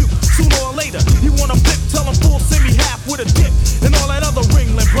group on mute. Sooner or later, you wanna flip, tell them full, send me half with a dip. And all that other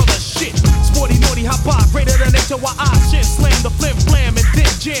Ringling brother shit. Sporty, naughty, hot pop, greater than HOI, shit. Slam the flim, flam, and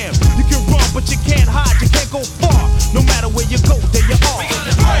then jam. You can run, but you can't hide, you can't go far. No matter where you go, there you are. We got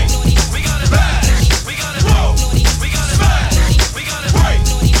it right, we got it bad, we got it roll, we got it bad, we got it right,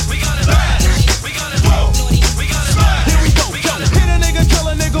 we got it bad, we got it roll, we got it bad. Here we go, yo, hit a nigga, kill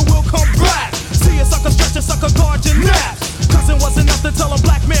a nigga, we'll come back. See a sucker, stretch a sucker, guard your naps. Cousin wasn't enough to tell a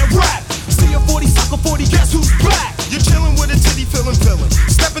black man rap. See a 40, sucker 40, guess who's back? You're chillin' with a titty feelin'.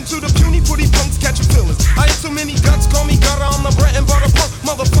 Step into the puny, putty punks, catchin' feelings. I ain't so many guts, call me gutter. I'm the bread and butter punk,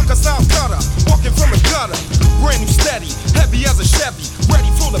 motherfucker, South gutter. Walking from a gutter, brand new steady, heavy as a Chevy, ready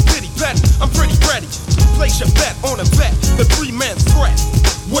for the pity petty. I'm pretty ready. Place your bet on a vet, the 3-man threat.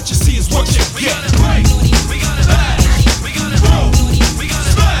 What you see is what you get. We got it right, we got it bad, we got it roll, we got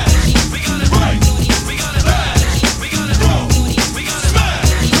it bad, we got it right, we got it bad, we got it roll, we got it bad.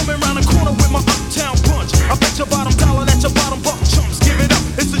 Coming round the corner with my uptown punch. I bet your bottom dollar that your bottom buck chumps. Give it up,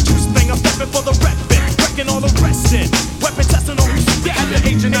 it's a juice thing. I'm stepping for the rep bit, wrecking all the rest in. Weapon testing on who's dead. At the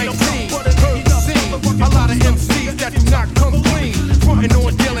age of 19, heard seen a lot of MCs that do not come clean. Frontin'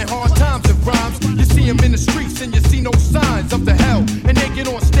 on dealing hard times and rhymes. You see them in the streets and you see no signs of the hell. And they get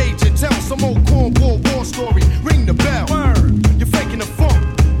on stage and tell some old cornball war story. Ring the bell. You're faking the funk,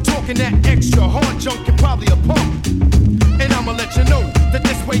 talking that extra hard junk. You're probably a punk. And I'ma let you know that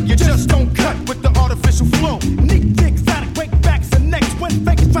this way you just don't cut with the artificial flow. Nick dicks out of break backs and necks. When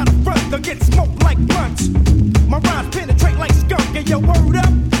fakers try to front, they'll get smoked like blunts. My rhymes penetrate like skunk. And your word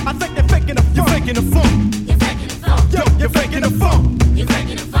up, I think they're faking the funk. You're faking the funk. You're faking the funk. Yo, you're faking the funk. You're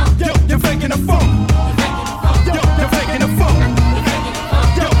faking the funk. Yo, you're faking the funk. Yo, you're faking the funk.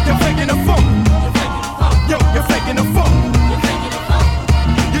 Yo, you're faking the funk. Yo, you're faking the funk.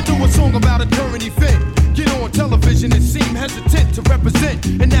 You do a song about a current event. Get on television and seem hesitant to represent.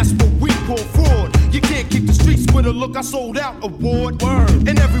 And that's what we call fraud. You can't keep the streets with a look I sold out award.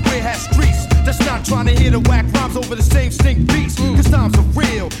 And everywhere has streets. That's not trying to hear the whack rhymes over the same stink beats. Cause times are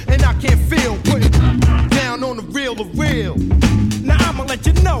real and I can't feel putting down on the real. Now I'ma let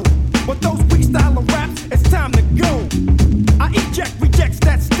you know, with those weak style of raps, it's time to go. I eject, rejects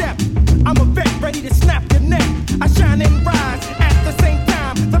that step. I'm a vet ready to snap your neck. I shine and rise at the same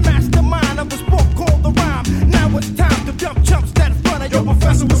time. The mastermind of the sport called the rhyme. Now it's time to dump chumps that front of your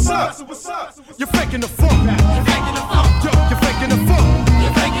professor. What's up? You're faking the funk. You're faking the funk. Yo, you're faking the funk.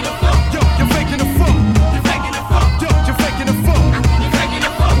 You're faking the funk. Yo, you're faking the funk. You're faking the funk. Yo, you're faking the funk. You're faking the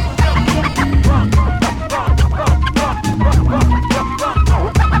funk.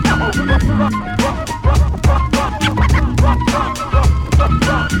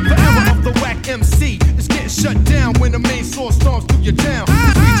 The era of the whack MC is getting shut down when the main source storms through your town.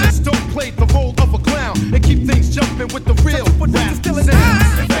 We just don't play the role of a clown and keep things jumping with the real rap sounds.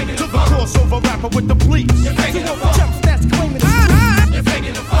 To the crossover rapper with the bleeps. You're faking the To funk. jumps that's claiming the streets. You're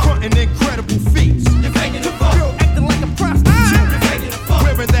faking the funk. Frontin' incredible feats. You're faking To the the funk. girl acting like a prostitute. You're faking the funk.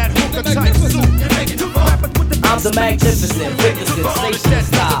 Wearing that hooker type suit. You're faking the funk. I'm the magnificent, witnessing station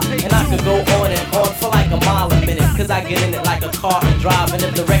style. And I could go on and on for like a mile a minute. Cause I get in it like a car and drive. And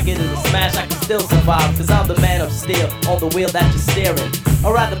if the record is a smash, I can still survive. Cause I'm the man of steel on the wheel that you're steering.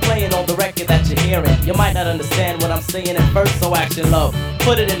 Or rather playing on the record that you're hearing. You might not understand what I'm saying at first, so action love,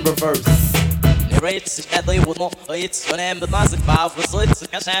 put it in reverse.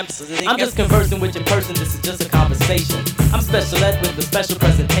 I'm just conversing with your person, this is just a conversation. I'm special ed with a special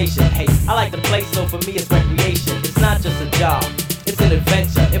presentation. Hey, I like to play, so for me it's recreation. It's not just a job, it's an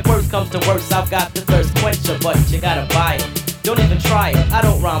adventure. If worse comes to worse, I've got the thirst quencher, but you gotta buy it. Don't even try it, I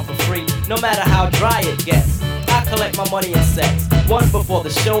don't rhyme for free, no matter how dry it gets. I collect my money in sets, one before the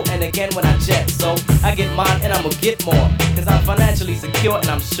show and again when I jet. So I get mine and I'ma get more, cause I'm financially secure and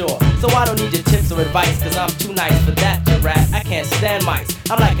I'm sure. So I don't need your tips or advice, cause I'm too nice for that, you rat. I can't stand mice,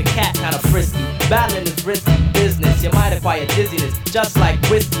 I'm like a cat, kinda frisky. Battling is risky business, you might acquire dizziness, just like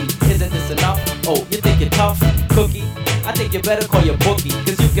whiskey. Isn't this enough? Oh, you think you're tough? Cookie? I think you better call your bookie,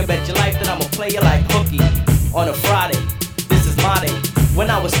 cause you can bet your life that I'ma play you like hooky. On a Friday, this is my day. When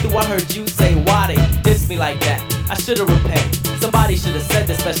I was through, I heard you say, why they diss me like that? I should've repent. Somebody should've said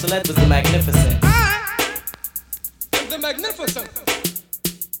that special ed was the magnificent. The magnificent.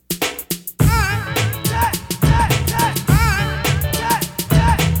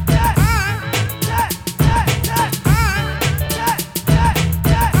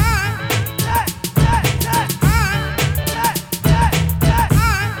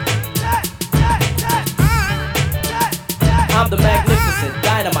 I'm the magnificent,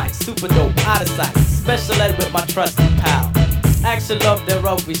 dynamite, super dope, out of sight. Special ed with my trusty pal. Action, love,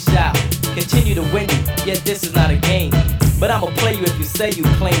 thereof we shall. Continue to win you, yet this is not a game. But I'ma play you if you say you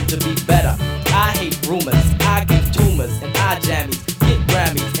claim to be better. I hate rumors, I give tumors, and I jammies, get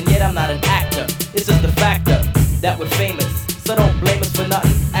Grammys, and yet I'm not an actor. It's just the factor that we're famous. So don't blame us for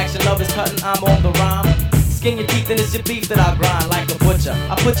nothing. Action, love is cutting, I'm on the rhyme. Skin your teeth and it's your beef that I'll grind like a butcher.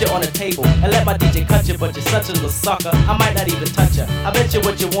 I put you on a table and let my DJ cut you, but you're such a little sucker, I might not even touch you. I bet you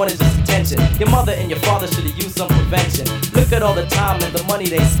what you want is just attention. Your mother and your father should've used some prevention. Look at all the time and the money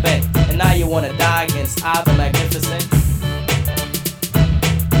they spent, and now you wanna die against I the magnificent.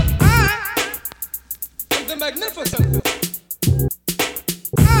 The magnificent.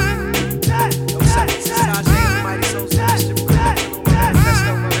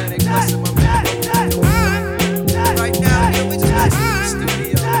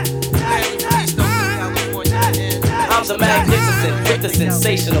 I'm the magnificent with the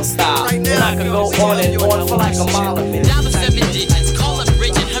sensational style, and I can go on and on for like a mile a minute. Dial 7 digits, call up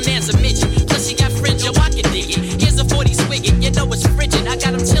Bridget, her man's a midget. Plus she got fringe, yo, I can dig it. Here's a 40 swigget, you know it's frigid. I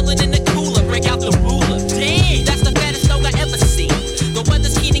got him chillin' in the cooler, break out the ruler. Damn, that's the fattest dog I ever seen. The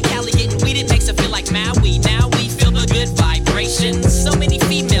weather's keen and Cali getting weeded, makes it feel like Maui. Now we feel the good vibrations. So many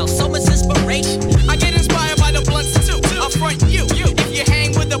females, so much inspiration. I get inspired by the blunts too. I'll front you. If you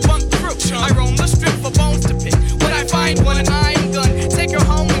hang with the bunk crew, I roam the strip for bones to pick. When I find one, I'm gonna take her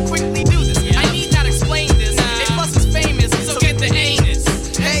home and quickly do this. I need not explain this. A plus is famous, so get the anus.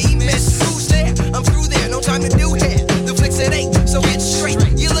 Hey, miss, who's there? I'm through there, no time to do hair. The flicks at 8, so get straight.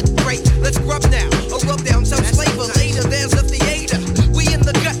 You look great, let's grub now. Or rub down some flavor later, there's a theater. We in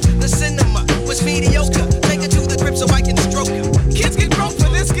the gut, the cinema was mediocre. Take it to the crib so I can stroke her. Kids get broke for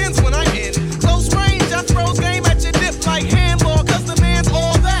their skins when I'm in close range. I throw game at your dip like handball, cause the man's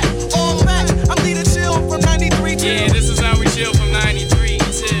all that, all that. I'm leader chill from 93 till. Yeah, this is how we chill from 93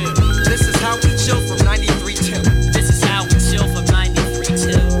 till. This is how we chill from 93 till. This is how we chill from 93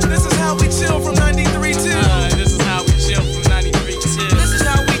 till. This is how we chill from 93 till. This is how we chill from 93 till. This is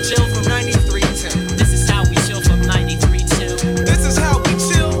how we chill from 93 till. This is how we chill from 93 till. This is how we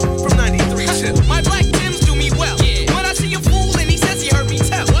chill from 93 till. My black Tims do me well. Yeah. When I see a fool and he says he heard me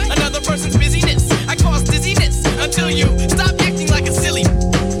tell another person's busyness, I cause dizziness until you stop acting like a silly.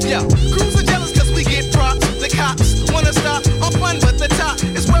 Yo, crews are jealous cause we get props. The cops wanna stop on fun, but the top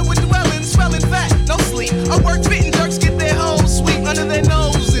is where we're dwelling, swelling fat, no sleep. I work fitting jerks get their hoes sweep under their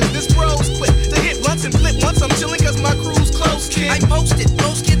noses. This bro's quick to hit once and flip once. I'm chilling cause my crew's close, kid. I posted,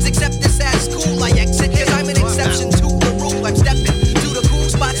 most kids accept this as cool. I exit cause I'm an exception to the rule. I'm stepping to the cool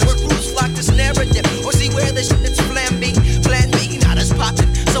spots where crews flock to snare a dip. Or see where the shit's plan B, not as poppin'.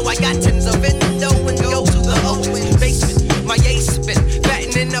 So I got tins of window and go to the open basement. My ace spin,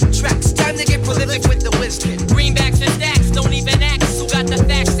 fattening up tracks. Time to get prolific with the whiz kid. Greenbacks and stacks, don't even ask. Who got the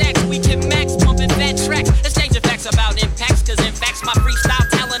facts? Sacks, we can max, pumping fat tracks. Exchanging facts about impacts, cause in facts, my freestyle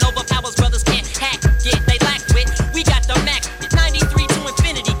talent overpowers brothers can't hack. Get they lack wit, we got the max. 93 to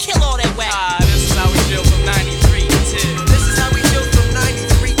infinity, kill all that whack. This is how we chill from 93 till. This is how we chill from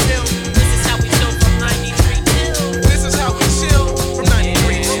 93 till. This is how we chill from 93 till. This is how we chill from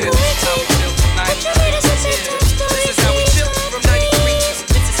 93 till. This is how we chill from 93 till. This is how we chill from 93 till.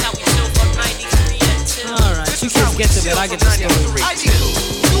 This is how we chill from 93 until. Alright, you kids get to it, I get the story. I do.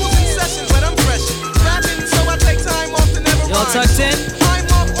 Schools in session, but I'm fresh. Rapping, so I take time off to never Y'all rhyme. tucked in? I'm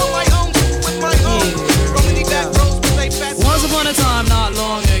off on my own with my own. Rolling the back roads with they fat. Once upon a time, not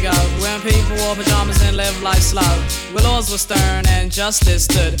long ago, when people wore pajamas live life slow. Where laws were stern and justice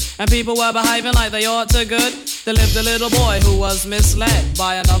stood, and people were behaving like they ought to good. There lived a little boy who was misled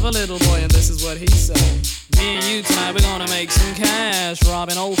by another little boy, and this is what he said. Me and you tonight, we're gonna make some cash,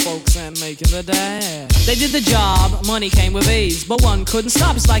 robbing old folks and making the dash. They did the job, money came with ease, but one couldn't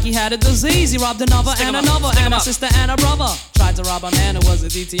stop, it's like he had a disease. He robbed another and another, and a sister and a brother. Tried to rob a man who was a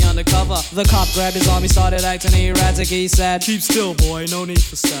DT undercover. The cop grabbed his arm, he started acting erratic. He said, keep still boy, no need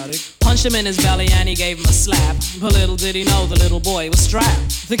for static. Punched him in his belly and he gave him a slap, but little did he know the little boy was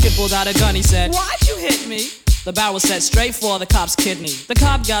strapped. The kid pulled out a gun, he said, why'd you hit me? The barrel was set straight for the cop's kidney. The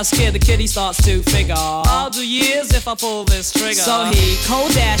cop got scared, the kid he starts to figure, I'll do years if I pull this trigger. So he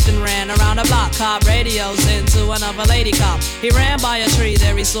cold dashed and ran around the block. Cop radios into another lady cop. He ran by a tree,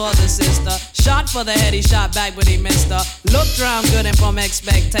 there he saw the sister. Shot for the head, he shot back but he missed her. Looked round good and from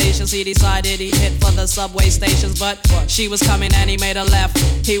expectations he decided he'd hit for the subway stations. But she was coming and he made a left.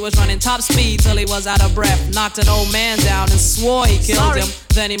 He was running top speed till he was out of breath. Knocked an old man down and swore he killed him.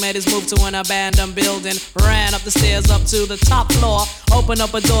 Then he made his move to an abandoned building. Ran up the stairs up to the top floor. Opened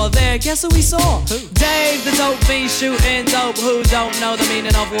up a door there, guess who he saw? Who? Dave the dope fiend shooting dope. Who don't know the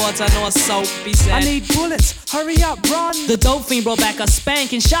meaning of water nor soap? He said, I need bullets, hurry up, run. The dope fiend brought back a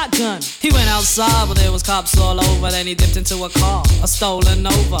spanking shotgun. He went outside, but there was cops all over. Then he dipped into a car, a stolen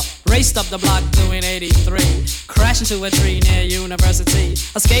Nova. Raced up the block doing 83. Crashed into a tree near University.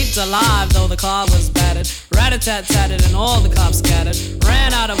 Escaped alive though the car was battered. Rat-a-tat-tatted and all the cops scattered.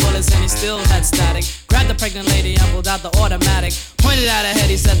 Ran out of bullets and he still had static. Grabbed the pregnant lady and pulled out the automatic. Pointed at her head,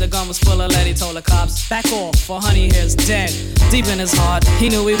 he said the gun was full of lead. He told the cops, back off, for honey here's dead. Deep in his heart, he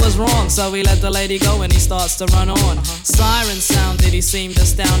knew he was wrong, so he let the lady go and he starts to run on. Sirens sounded, he seemed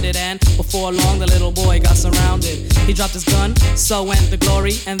astounded, and before long the little boy got surrounded. He dropped his gun, so went the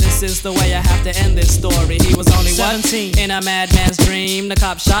glory, and this is the way I have to end this story. He was only 17, in a madman's dream. The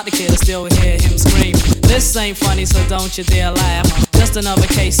cop shot the kid, I still hear him scream. This ain't funny, so don't you dare laugh. Just another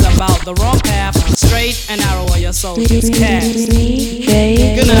case about the wrong path. Straight and narrow where your soul gets cast.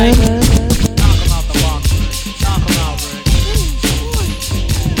 Good night. Knock him out the box. Knock him out, Rick. Knock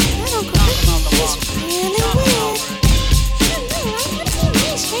him out the box. Knock him out,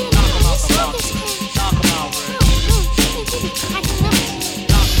 Rick. Knock him out the box. Knock him out, Rick.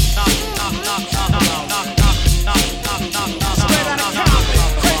 Straight out of Compton,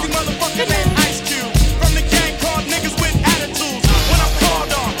 crazy motherfucker named Ice Cube. From the gang called niggas with attitudes. When I'm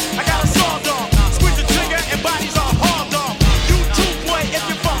called on, I got a sawed on. Squeeze the trigger and bodies are hauled off. You too, boy, if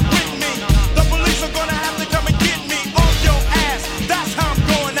you fuck with me. The police are gonna have to come and get me off your ass. That's how I'm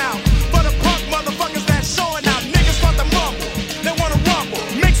going out. For the punk motherfuckers that's showing out. Niggas want to mumble, they wanna rumble.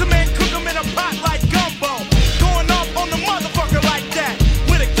 Mix them and cook them in a pot like gumbo. Going off on the motherfucker like that.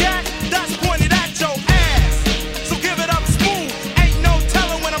 With a gat that's pointed at your ass. So give it up smooth. Ain't no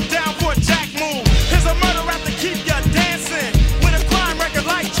telling when I'm down for a jack move. Here's a murder rap to keep ya dancing. With a crime record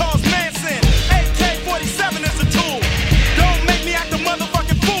like Charles Manson. AK-47 is a tool. Don't make me act a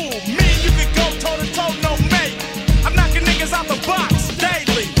motherfucking fool. Me and you could go toe to toe, no mate. I'm knocking niggas out the box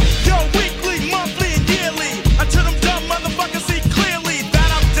daily. Yo, weekly, monthly, and yearly. Until them dumb motherfuckers see clearly that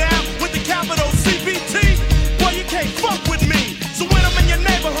I'm down with the capital CPT. Boy, you can't fuck with me. So when I'm in your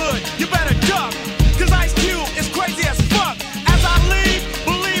neighborhood, you better duck. Cause Ice Cube is crazy as fuck. As I leave,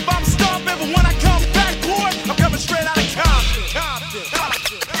 believe I'm stomping. But when I come back, boy, I'm coming straight out of Compton.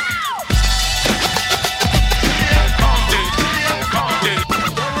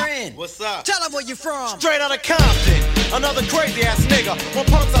 What's up? Tell them where you from. Straight out of Compton, another crazy ass nigga. When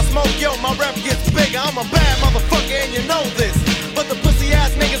punks I smoke, yo, my rap gets bigger. I'm a bad motherfucker and you know this. But the pussy ass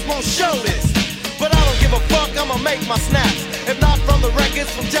niggas won't show this. But I don't give a fuck, I'ma make my snaps. If not from the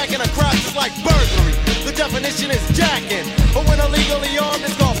records, from jacking a crop, it's like burglary. The definition is jacking. But when illegally armed,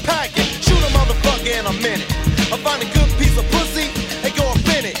 it's called packing. Shoot a motherfucker in a minute. I find a good piece of pussy and go up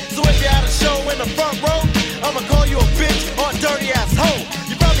in it. So if you had a show in the front row, I'ma call you a bitch or a dirty ass hoe.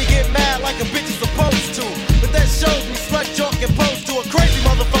 You probably get mad like a bitch is supposed to. But that shows me slut jock and pose to a crazy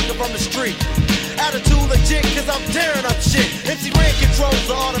motherfucker from the street. Attitude legit, cause I'm tearing up shit. MC Red controls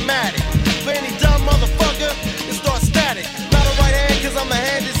are automatic. For any dumb motherfucker, it starts static. Not a right hand, cause I'm a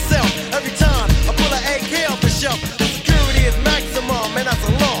hand itself. Every time I pull an AK off the shelf, the security is maximum, and that's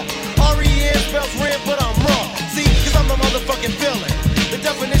a law. R-E-N spells red, but I'm raw. See, cause I'm the motherfucking villain. The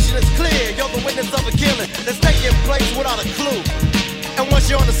definition is clear, you're the witness of a killing that's taking place without a clue. And once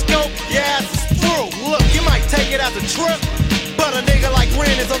you're on the scope, your ass is through. Look, you might take it as a trip, but a nigga like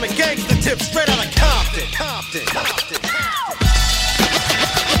Ren is on the gangster tip, straight out of Compton.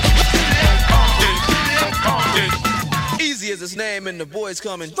 Easy as his name and the boys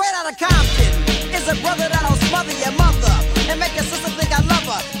coming. Straight out of Compton is a brother that'll smother your mother and make your sister think I love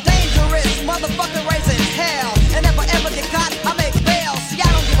her. Dangerous motherfucker raising never get caught. I make bail, see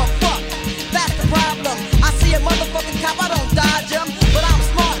I don't give a fuck. That's the problem. I see a motherfucking cop, I don't dodge him, but I'm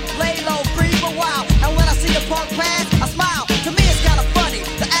smart, lay low, free for a while. And when I see a punk pass, I smile. To me it's kinda funny.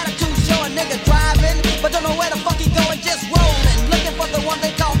 The attitude show a nigga driving, but don't know where the fuck he going, just rolling, looking for the one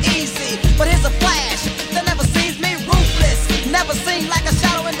they call easy. But here's a flash that never sees me, ruthless. Never seen like a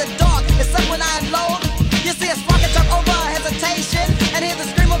shadow in the dark, except when I unload. You see a spark and jump over hesitation, and hear the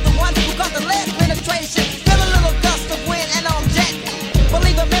scream of the one who got the lead penetration. Feel a little gust of wind and I'm jetting.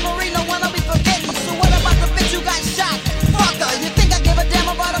 Believe a memory, no one will be forgetting. So what about the bitch who got shot? Fucker, you think I give a damn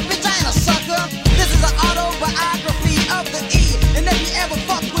about a bitch? I ain't a sucker. This is an autobiography of the E, and if you ever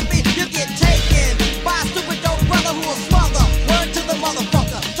fuck with me, you get taken by a stupid dope brother who will smother. Word to the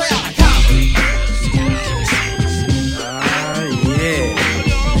motherfucker, straight out of Compton. Yeah.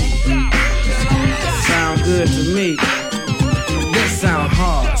 Sound good to me. This sound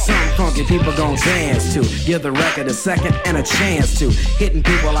hard. Something funky people gon' dance to. Give the record a second and a chance to. Hitting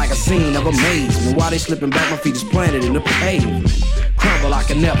people like a scene of amazement. While they slipping back, my feet is planted in the pavement. Crumble I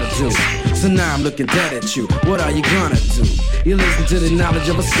can never do. So now I'm looking dead at you. What are you gonna do? You listen to the knowledge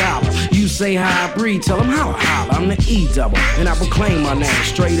of a scholar. You say how I breathe, tell them how I holler. I'm the E-double, and I proclaim my name.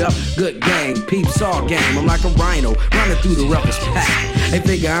 Straight up, good gang, peeps all game. I'm like a rhino, running through the roughest pack. They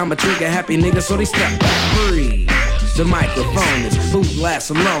figure I'm a trigger-happy nigga, so they step back. Breathe. The microphone is who lasts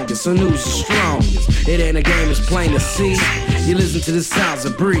the longest, and who's the strongest. It ain't a game, it's plain to see. You listen to the sounds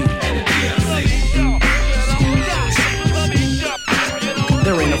of breathe.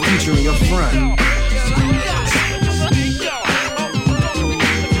 There ain't no future in your front.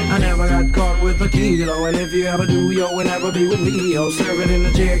 I never got caught with a kilo, and if you ever do, yo, will never be with me, yo. Serve it in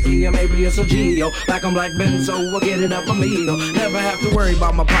the Cherokee, or maybe it's a Geo. Like I'm Black Ben, so we'll get it up for me, yo. Never have to worry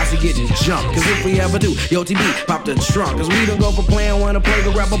about my posse getting jumped, cause if we ever do, yo, TB, pop the trunk. Cause we don't go for playing, wanna play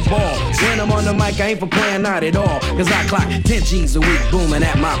to grab a ball. When I'm on the mic, I ain't for playing, not at all. Cause I clock 10 G's a week, booming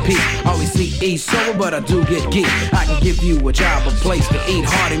at my peak. Always CE sober, but I do get geek. I can give you a job, a place to eat.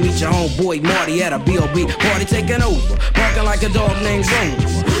 Hardy, meet your homeboy Marty at a B.O.B. Party taking over, barking like a dog named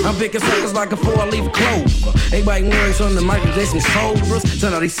Rover. I'm picking suckers like a 4-leaf clover. They biting words on the Michael Jackson's cobras.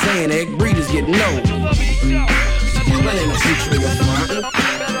 So now they saying egg breeders getting over. Well, ain't no future in your front.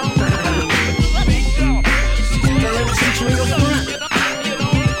 There ain't no future in your front.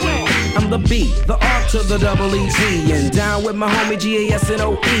 I'm the B, the R to the double E-T, and down with my homie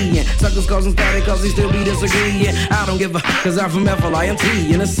G-A-S-N-O-E, and suckers causing static cause they still be disagreeing. I don't give a, cause I'm from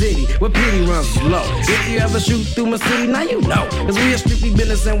F-L-I-N-T, in a city where pity runs slow. If you ever shoot through my city, now you know, cause we a strictly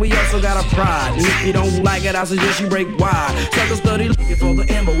business and we also got a pride. And if you don't like it, I suggest you break wide. Suckers study looking for the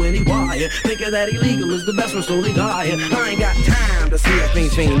ammo when he wire, thinking that illegal is the best one, slowly dying. I ain't got time to see a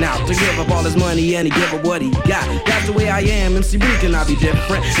things fiend out, to give up all his money and he give up what he got. That's the way I am, MC Bree cannot be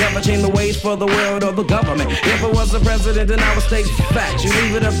different. Never change the ways for the world or the government. If I was the president, then I would state facts. You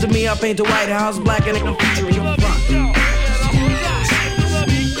leave it up to me, I paint the White House black and ain't no future in your front.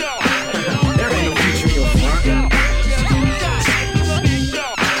 There ain't no future in your front.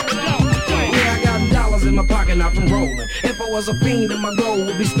 Yeah, I got dollars in my pocket, not from rolling. If I was a fiend, then my gold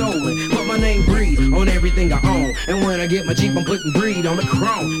would be stolen. Put my name Breed on everything I own. And when I get my Jeep, I'm putting Breed on the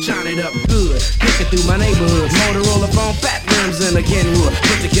chrome. Shine it up good, kicking through my neighborhood. Motorola phone, fat rims and a Kenwood.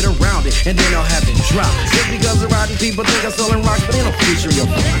 Put the kid around it, and then I'll have it drop. Just because the rotten people think I'm selling rocks, but ain't no future in your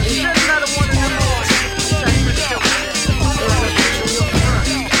front.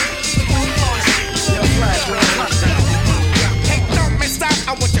 Hey, don't miss out.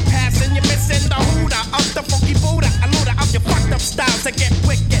 I want you passing, you're missing the hooter of the funky Buddha. I looter of your fucked up styles to get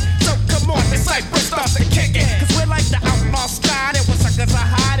wicked. So come on, this cypher starts to kick it. Cause we're like the outlaw style. It was suckers are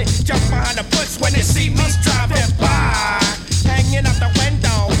hiding. Jump behind the bush when they see me driving by. Hanging out the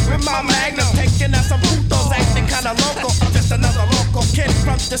window with my magnum, taking out some putos, acting kinda local. I'm just another local kid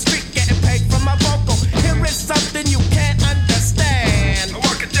from the street, getting paid for my vocal. Here is something you can't understand.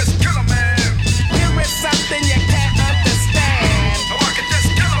 I could just kill a man. Here is something you can't understand. I could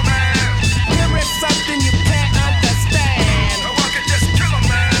just kill a man. Here is something you can't understand. I could just kill a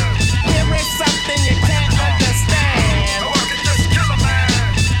man. Here is something you can't understand. I could just kill a man.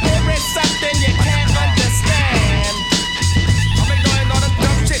 Here is something you can't understand.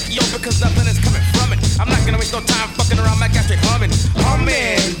 Yo, because nothing is coming from it. I'm not gonna waste no time fucking around, my gas straight humming.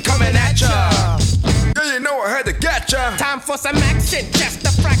 Humming, coming at ya. Yeah, you know I had to get ya. Time for some action, just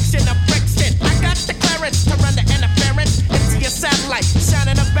a fraction of friction. I got the clearance to run the interference into your satellite,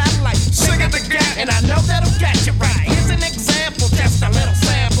 shining a backlight. Sing it again, and I know that'll get you right. Here's an example, just a little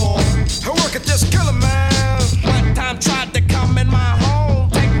sample. I could just kill a man. One time tried to come in my home,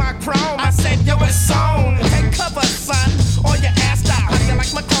 take my chrome. I said, yo, it's on. Take cover, son, or your ass out. How do you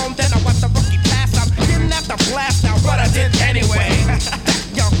like my chrome? Then I want the rookie pass out. Didn't have to blast out, but I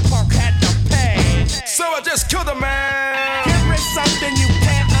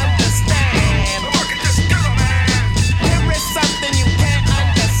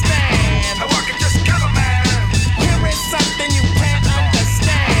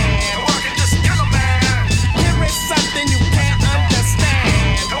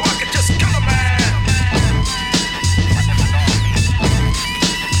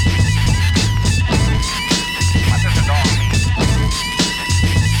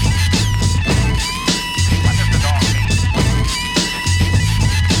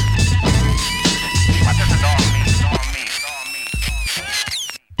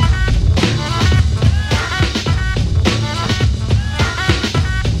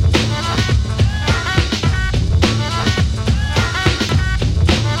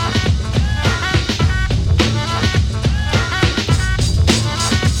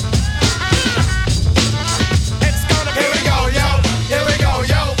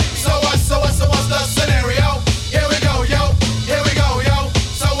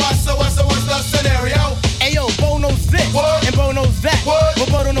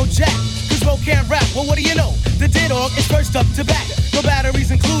up to bat. No batteries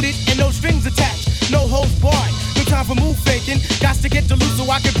included and no strings attached. No holds barred. No time for move faking. Got to get to loose so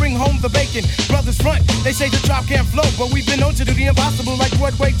I can bring home the bacon. Brothers front, they say the drop can't flow, but we've been known to do the impossible like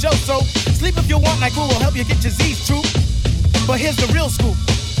Broadway Joe. So sleep if you want, like who will help you get your Z's true. But here's the real scoop.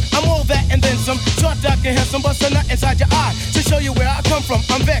 I'm all that and then some. Short, dark, and handsome, bust a nut inside your eye to show you where I come from.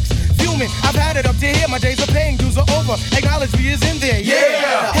 I'm vexed, fuming. I've had it up to here. My days of paying dues are over. Acknowledge me is in there.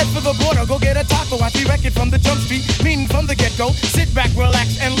 Yeah. Head for the border, go get a taco. I see record from the jump street, meaning from the get-go. Sit back,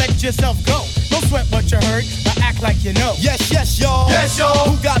 relax, and let yourself go. Don't sweat what you heard, but act like you know. Yes, yes, y'all. Yes,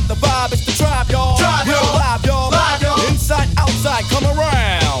 y'all. Who got the vibe? It's the tribe, y'all. Tribe, Real y'all. live, y'all. Live, y'all. Inside, outside, come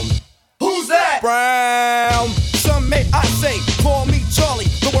around. Who's that? Brown. Some may I say, call me Charlie.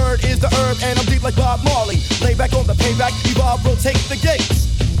 The word is the herb, and I'm deep like Bob Marley. Lay back on the payback, evolve, rotate the gates.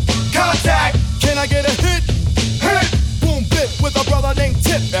 Contact. Can I get a hit? Hit. Boom, bit with a brother named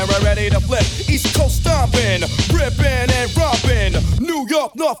Tip, and we're ready to flip. East Coast stomping, ripping and romping. New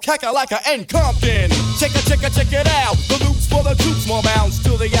York, North, Kakalaka, and Compton. Check it out. The loops for the troops, more bounds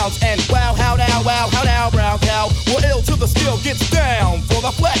to the ounce. And wow, how now, brown cow. We're ill till the skill gets down for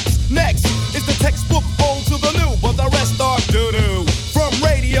the flex. Next is the textbook old to the new, but the rest are doo-doo. From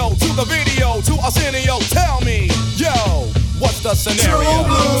radio to the video to Arsenio, tell me, yo, what's the scenario? True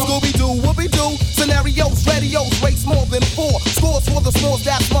blue, Scooby-Doo, whoopie-doo. Scenarios, radios, race more than 4. Scores for the small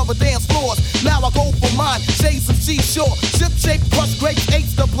that smother dance floors. Now I go for mine, shades of seashore. Ship shape, crush grapes,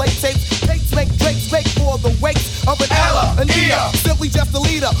 eights to play tapes. Tapes make drakes, make for the wakes of an Ella, an Ea. Simply just a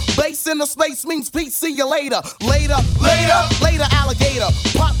leader. Base in the space means peace, see you later. Later, alligator.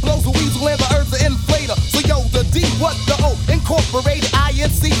 Pop blows a weasel and the earth's an inflator. So yo, the D, what the O? Incorporated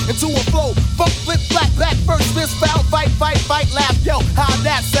INC into a flow. Funk, flip, flat, back, first, fist, foul, fight, laugh. Yo, how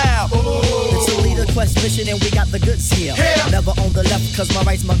that sound? It's a leader quest mission and we got the goods here. Never on the left cause my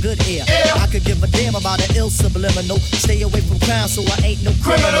right's my good ear. I could give a damn about an ill subliminal. Stay away from crime so I ain't no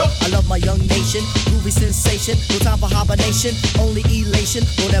criminal. I love my young nation, groovy sensation. No time for hibernation, only elation.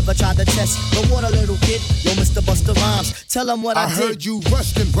 Don't ever try to test the water, little kid. Yo, Mr. Busta Rhymes, tell them what I did. I heard you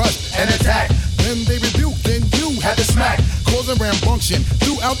rushed and brushed and attacked. Then they rebuked, then you had to smack. Causing rambunction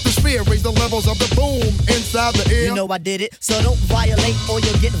throughout the sphere. Raise the levels of the boom inside the air. You know I did it, so don't violate or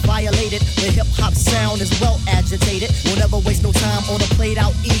you'll get violated. The hip-hop sound is well agitated. We'll never waste no time on a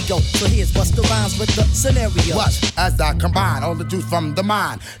played-out ego. So here's Busta Rhymes with the scenario. Watch as I combine all the juice from the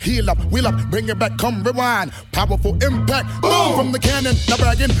mind. Heal up, wheel up, bring it back, come rewind. Powerful impact, boom from the cannon. Not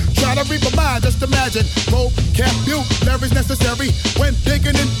bragging, try to read my mind, just imagine. Vocabulary's necessary when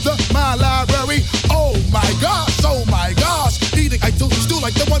digging into my library. Oh my gosh, eating I do stew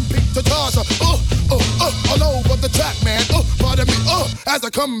like the one pizza toss. All over the track, man. Pardon me, as I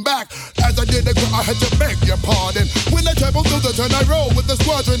come back, as I did I had to beg your pardon. When I travel through the turn, I roll with the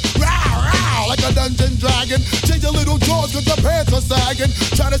squadron. Row, like a dungeon dragon. Change your little jaws cause the pants are sagging.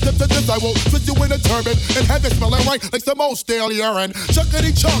 Try to step to this, I will twist you in a turban and have it smelling right like some old stale urine.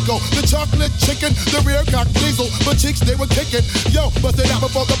 Chuckity choco, the chocolate chicken, the rear cock diesel, but cheeks they were kicking. Yo, bust it out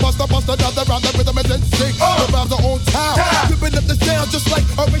before the bust another round. The rhythm is in sync. The rhymes are on time. Ripping up the sound just like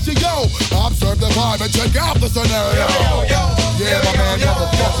a ratio. Observe the vibe and check out the scenario. Yeah, my man,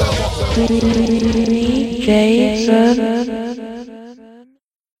 motherfucker. DJ